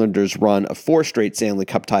the Islanders' run of 4 straight Stanley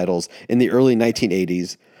Cup titles in the early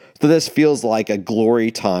 1980s, so this feels like a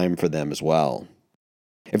glory time for them as well.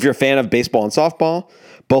 If you're a fan of baseball and softball,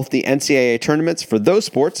 both the NCAA tournaments for those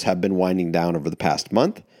sports have been winding down over the past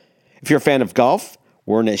month. If you're a fan of golf,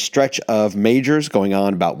 we're in a stretch of majors going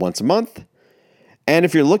on about once a month. And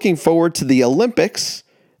if you're looking forward to the Olympics,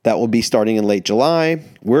 that will be starting in late July,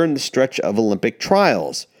 we're in the stretch of Olympic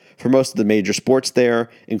trials for most of the major sports there,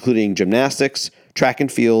 including gymnastics, track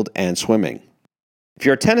and field, and swimming. If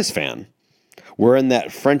you're a tennis fan, we're in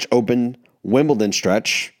that French Open Wimbledon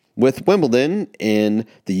stretch, with Wimbledon in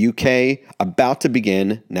the UK about to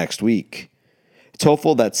begin next week. It's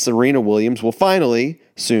hopeful that Serena Williams will finally,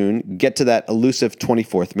 soon, get to that elusive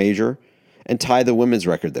 24th major and tie the women's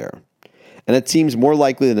record there. And it seems more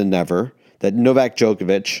likely than ever that Novak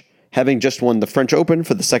Djokovic, having just won the French Open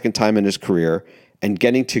for the second time in his career and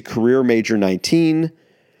getting to career major 19,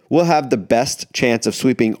 will have the best chance of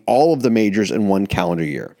sweeping all of the majors in one calendar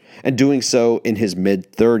year, and doing so in his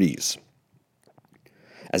mid-30s.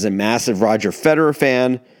 As a massive Roger Federer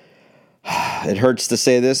fan, it hurts to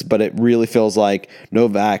say this, but it really feels like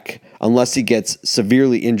Novak, unless he gets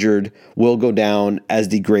severely injured, will go down as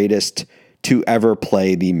the greatest to ever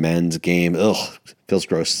play the men's game. Ugh, feels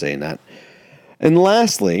gross saying that. And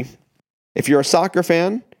lastly, if you're a soccer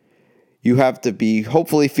fan, you have to be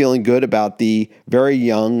hopefully feeling good about the very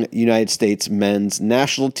young United States men's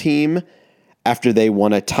national team after they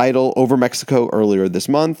won a title over Mexico earlier this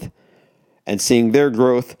month, and seeing their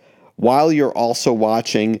growth while you're also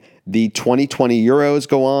watching the 2020 Euros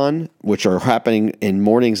go on, which are happening in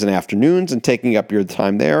mornings and afternoons and taking up your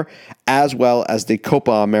time there, as well as the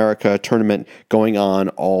Copa America tournament going on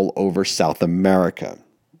all over South America.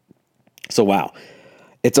 So, wow,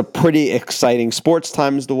 it's a pretty exciting sports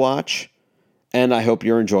times to watch, and I hope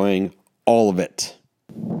you're enjoying all of it.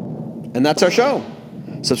 And that's our show.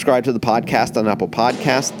 Subscribe to the podcast on Apple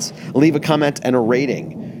Podcasts. Leave a comment and a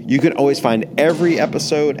rating. You can always find every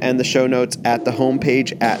episode and the show notes at the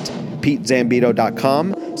homepage at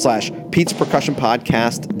petezambito.com/Pete's Percussion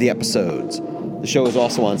Podcast, the episodes. The show is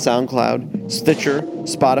also on SoundCloud, Stitcher,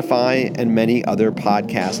 Spotify, and many other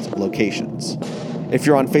podcast locations. If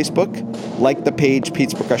you're on Facebook, like the page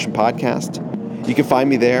Pete's Percussion Podcast. You can find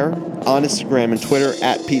me there on Instagram and Twitter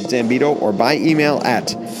at Pete Zambito or by email at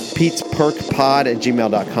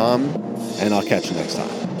petesperkpod@gmail.com. And I'll catch you next time.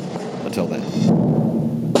 Until then.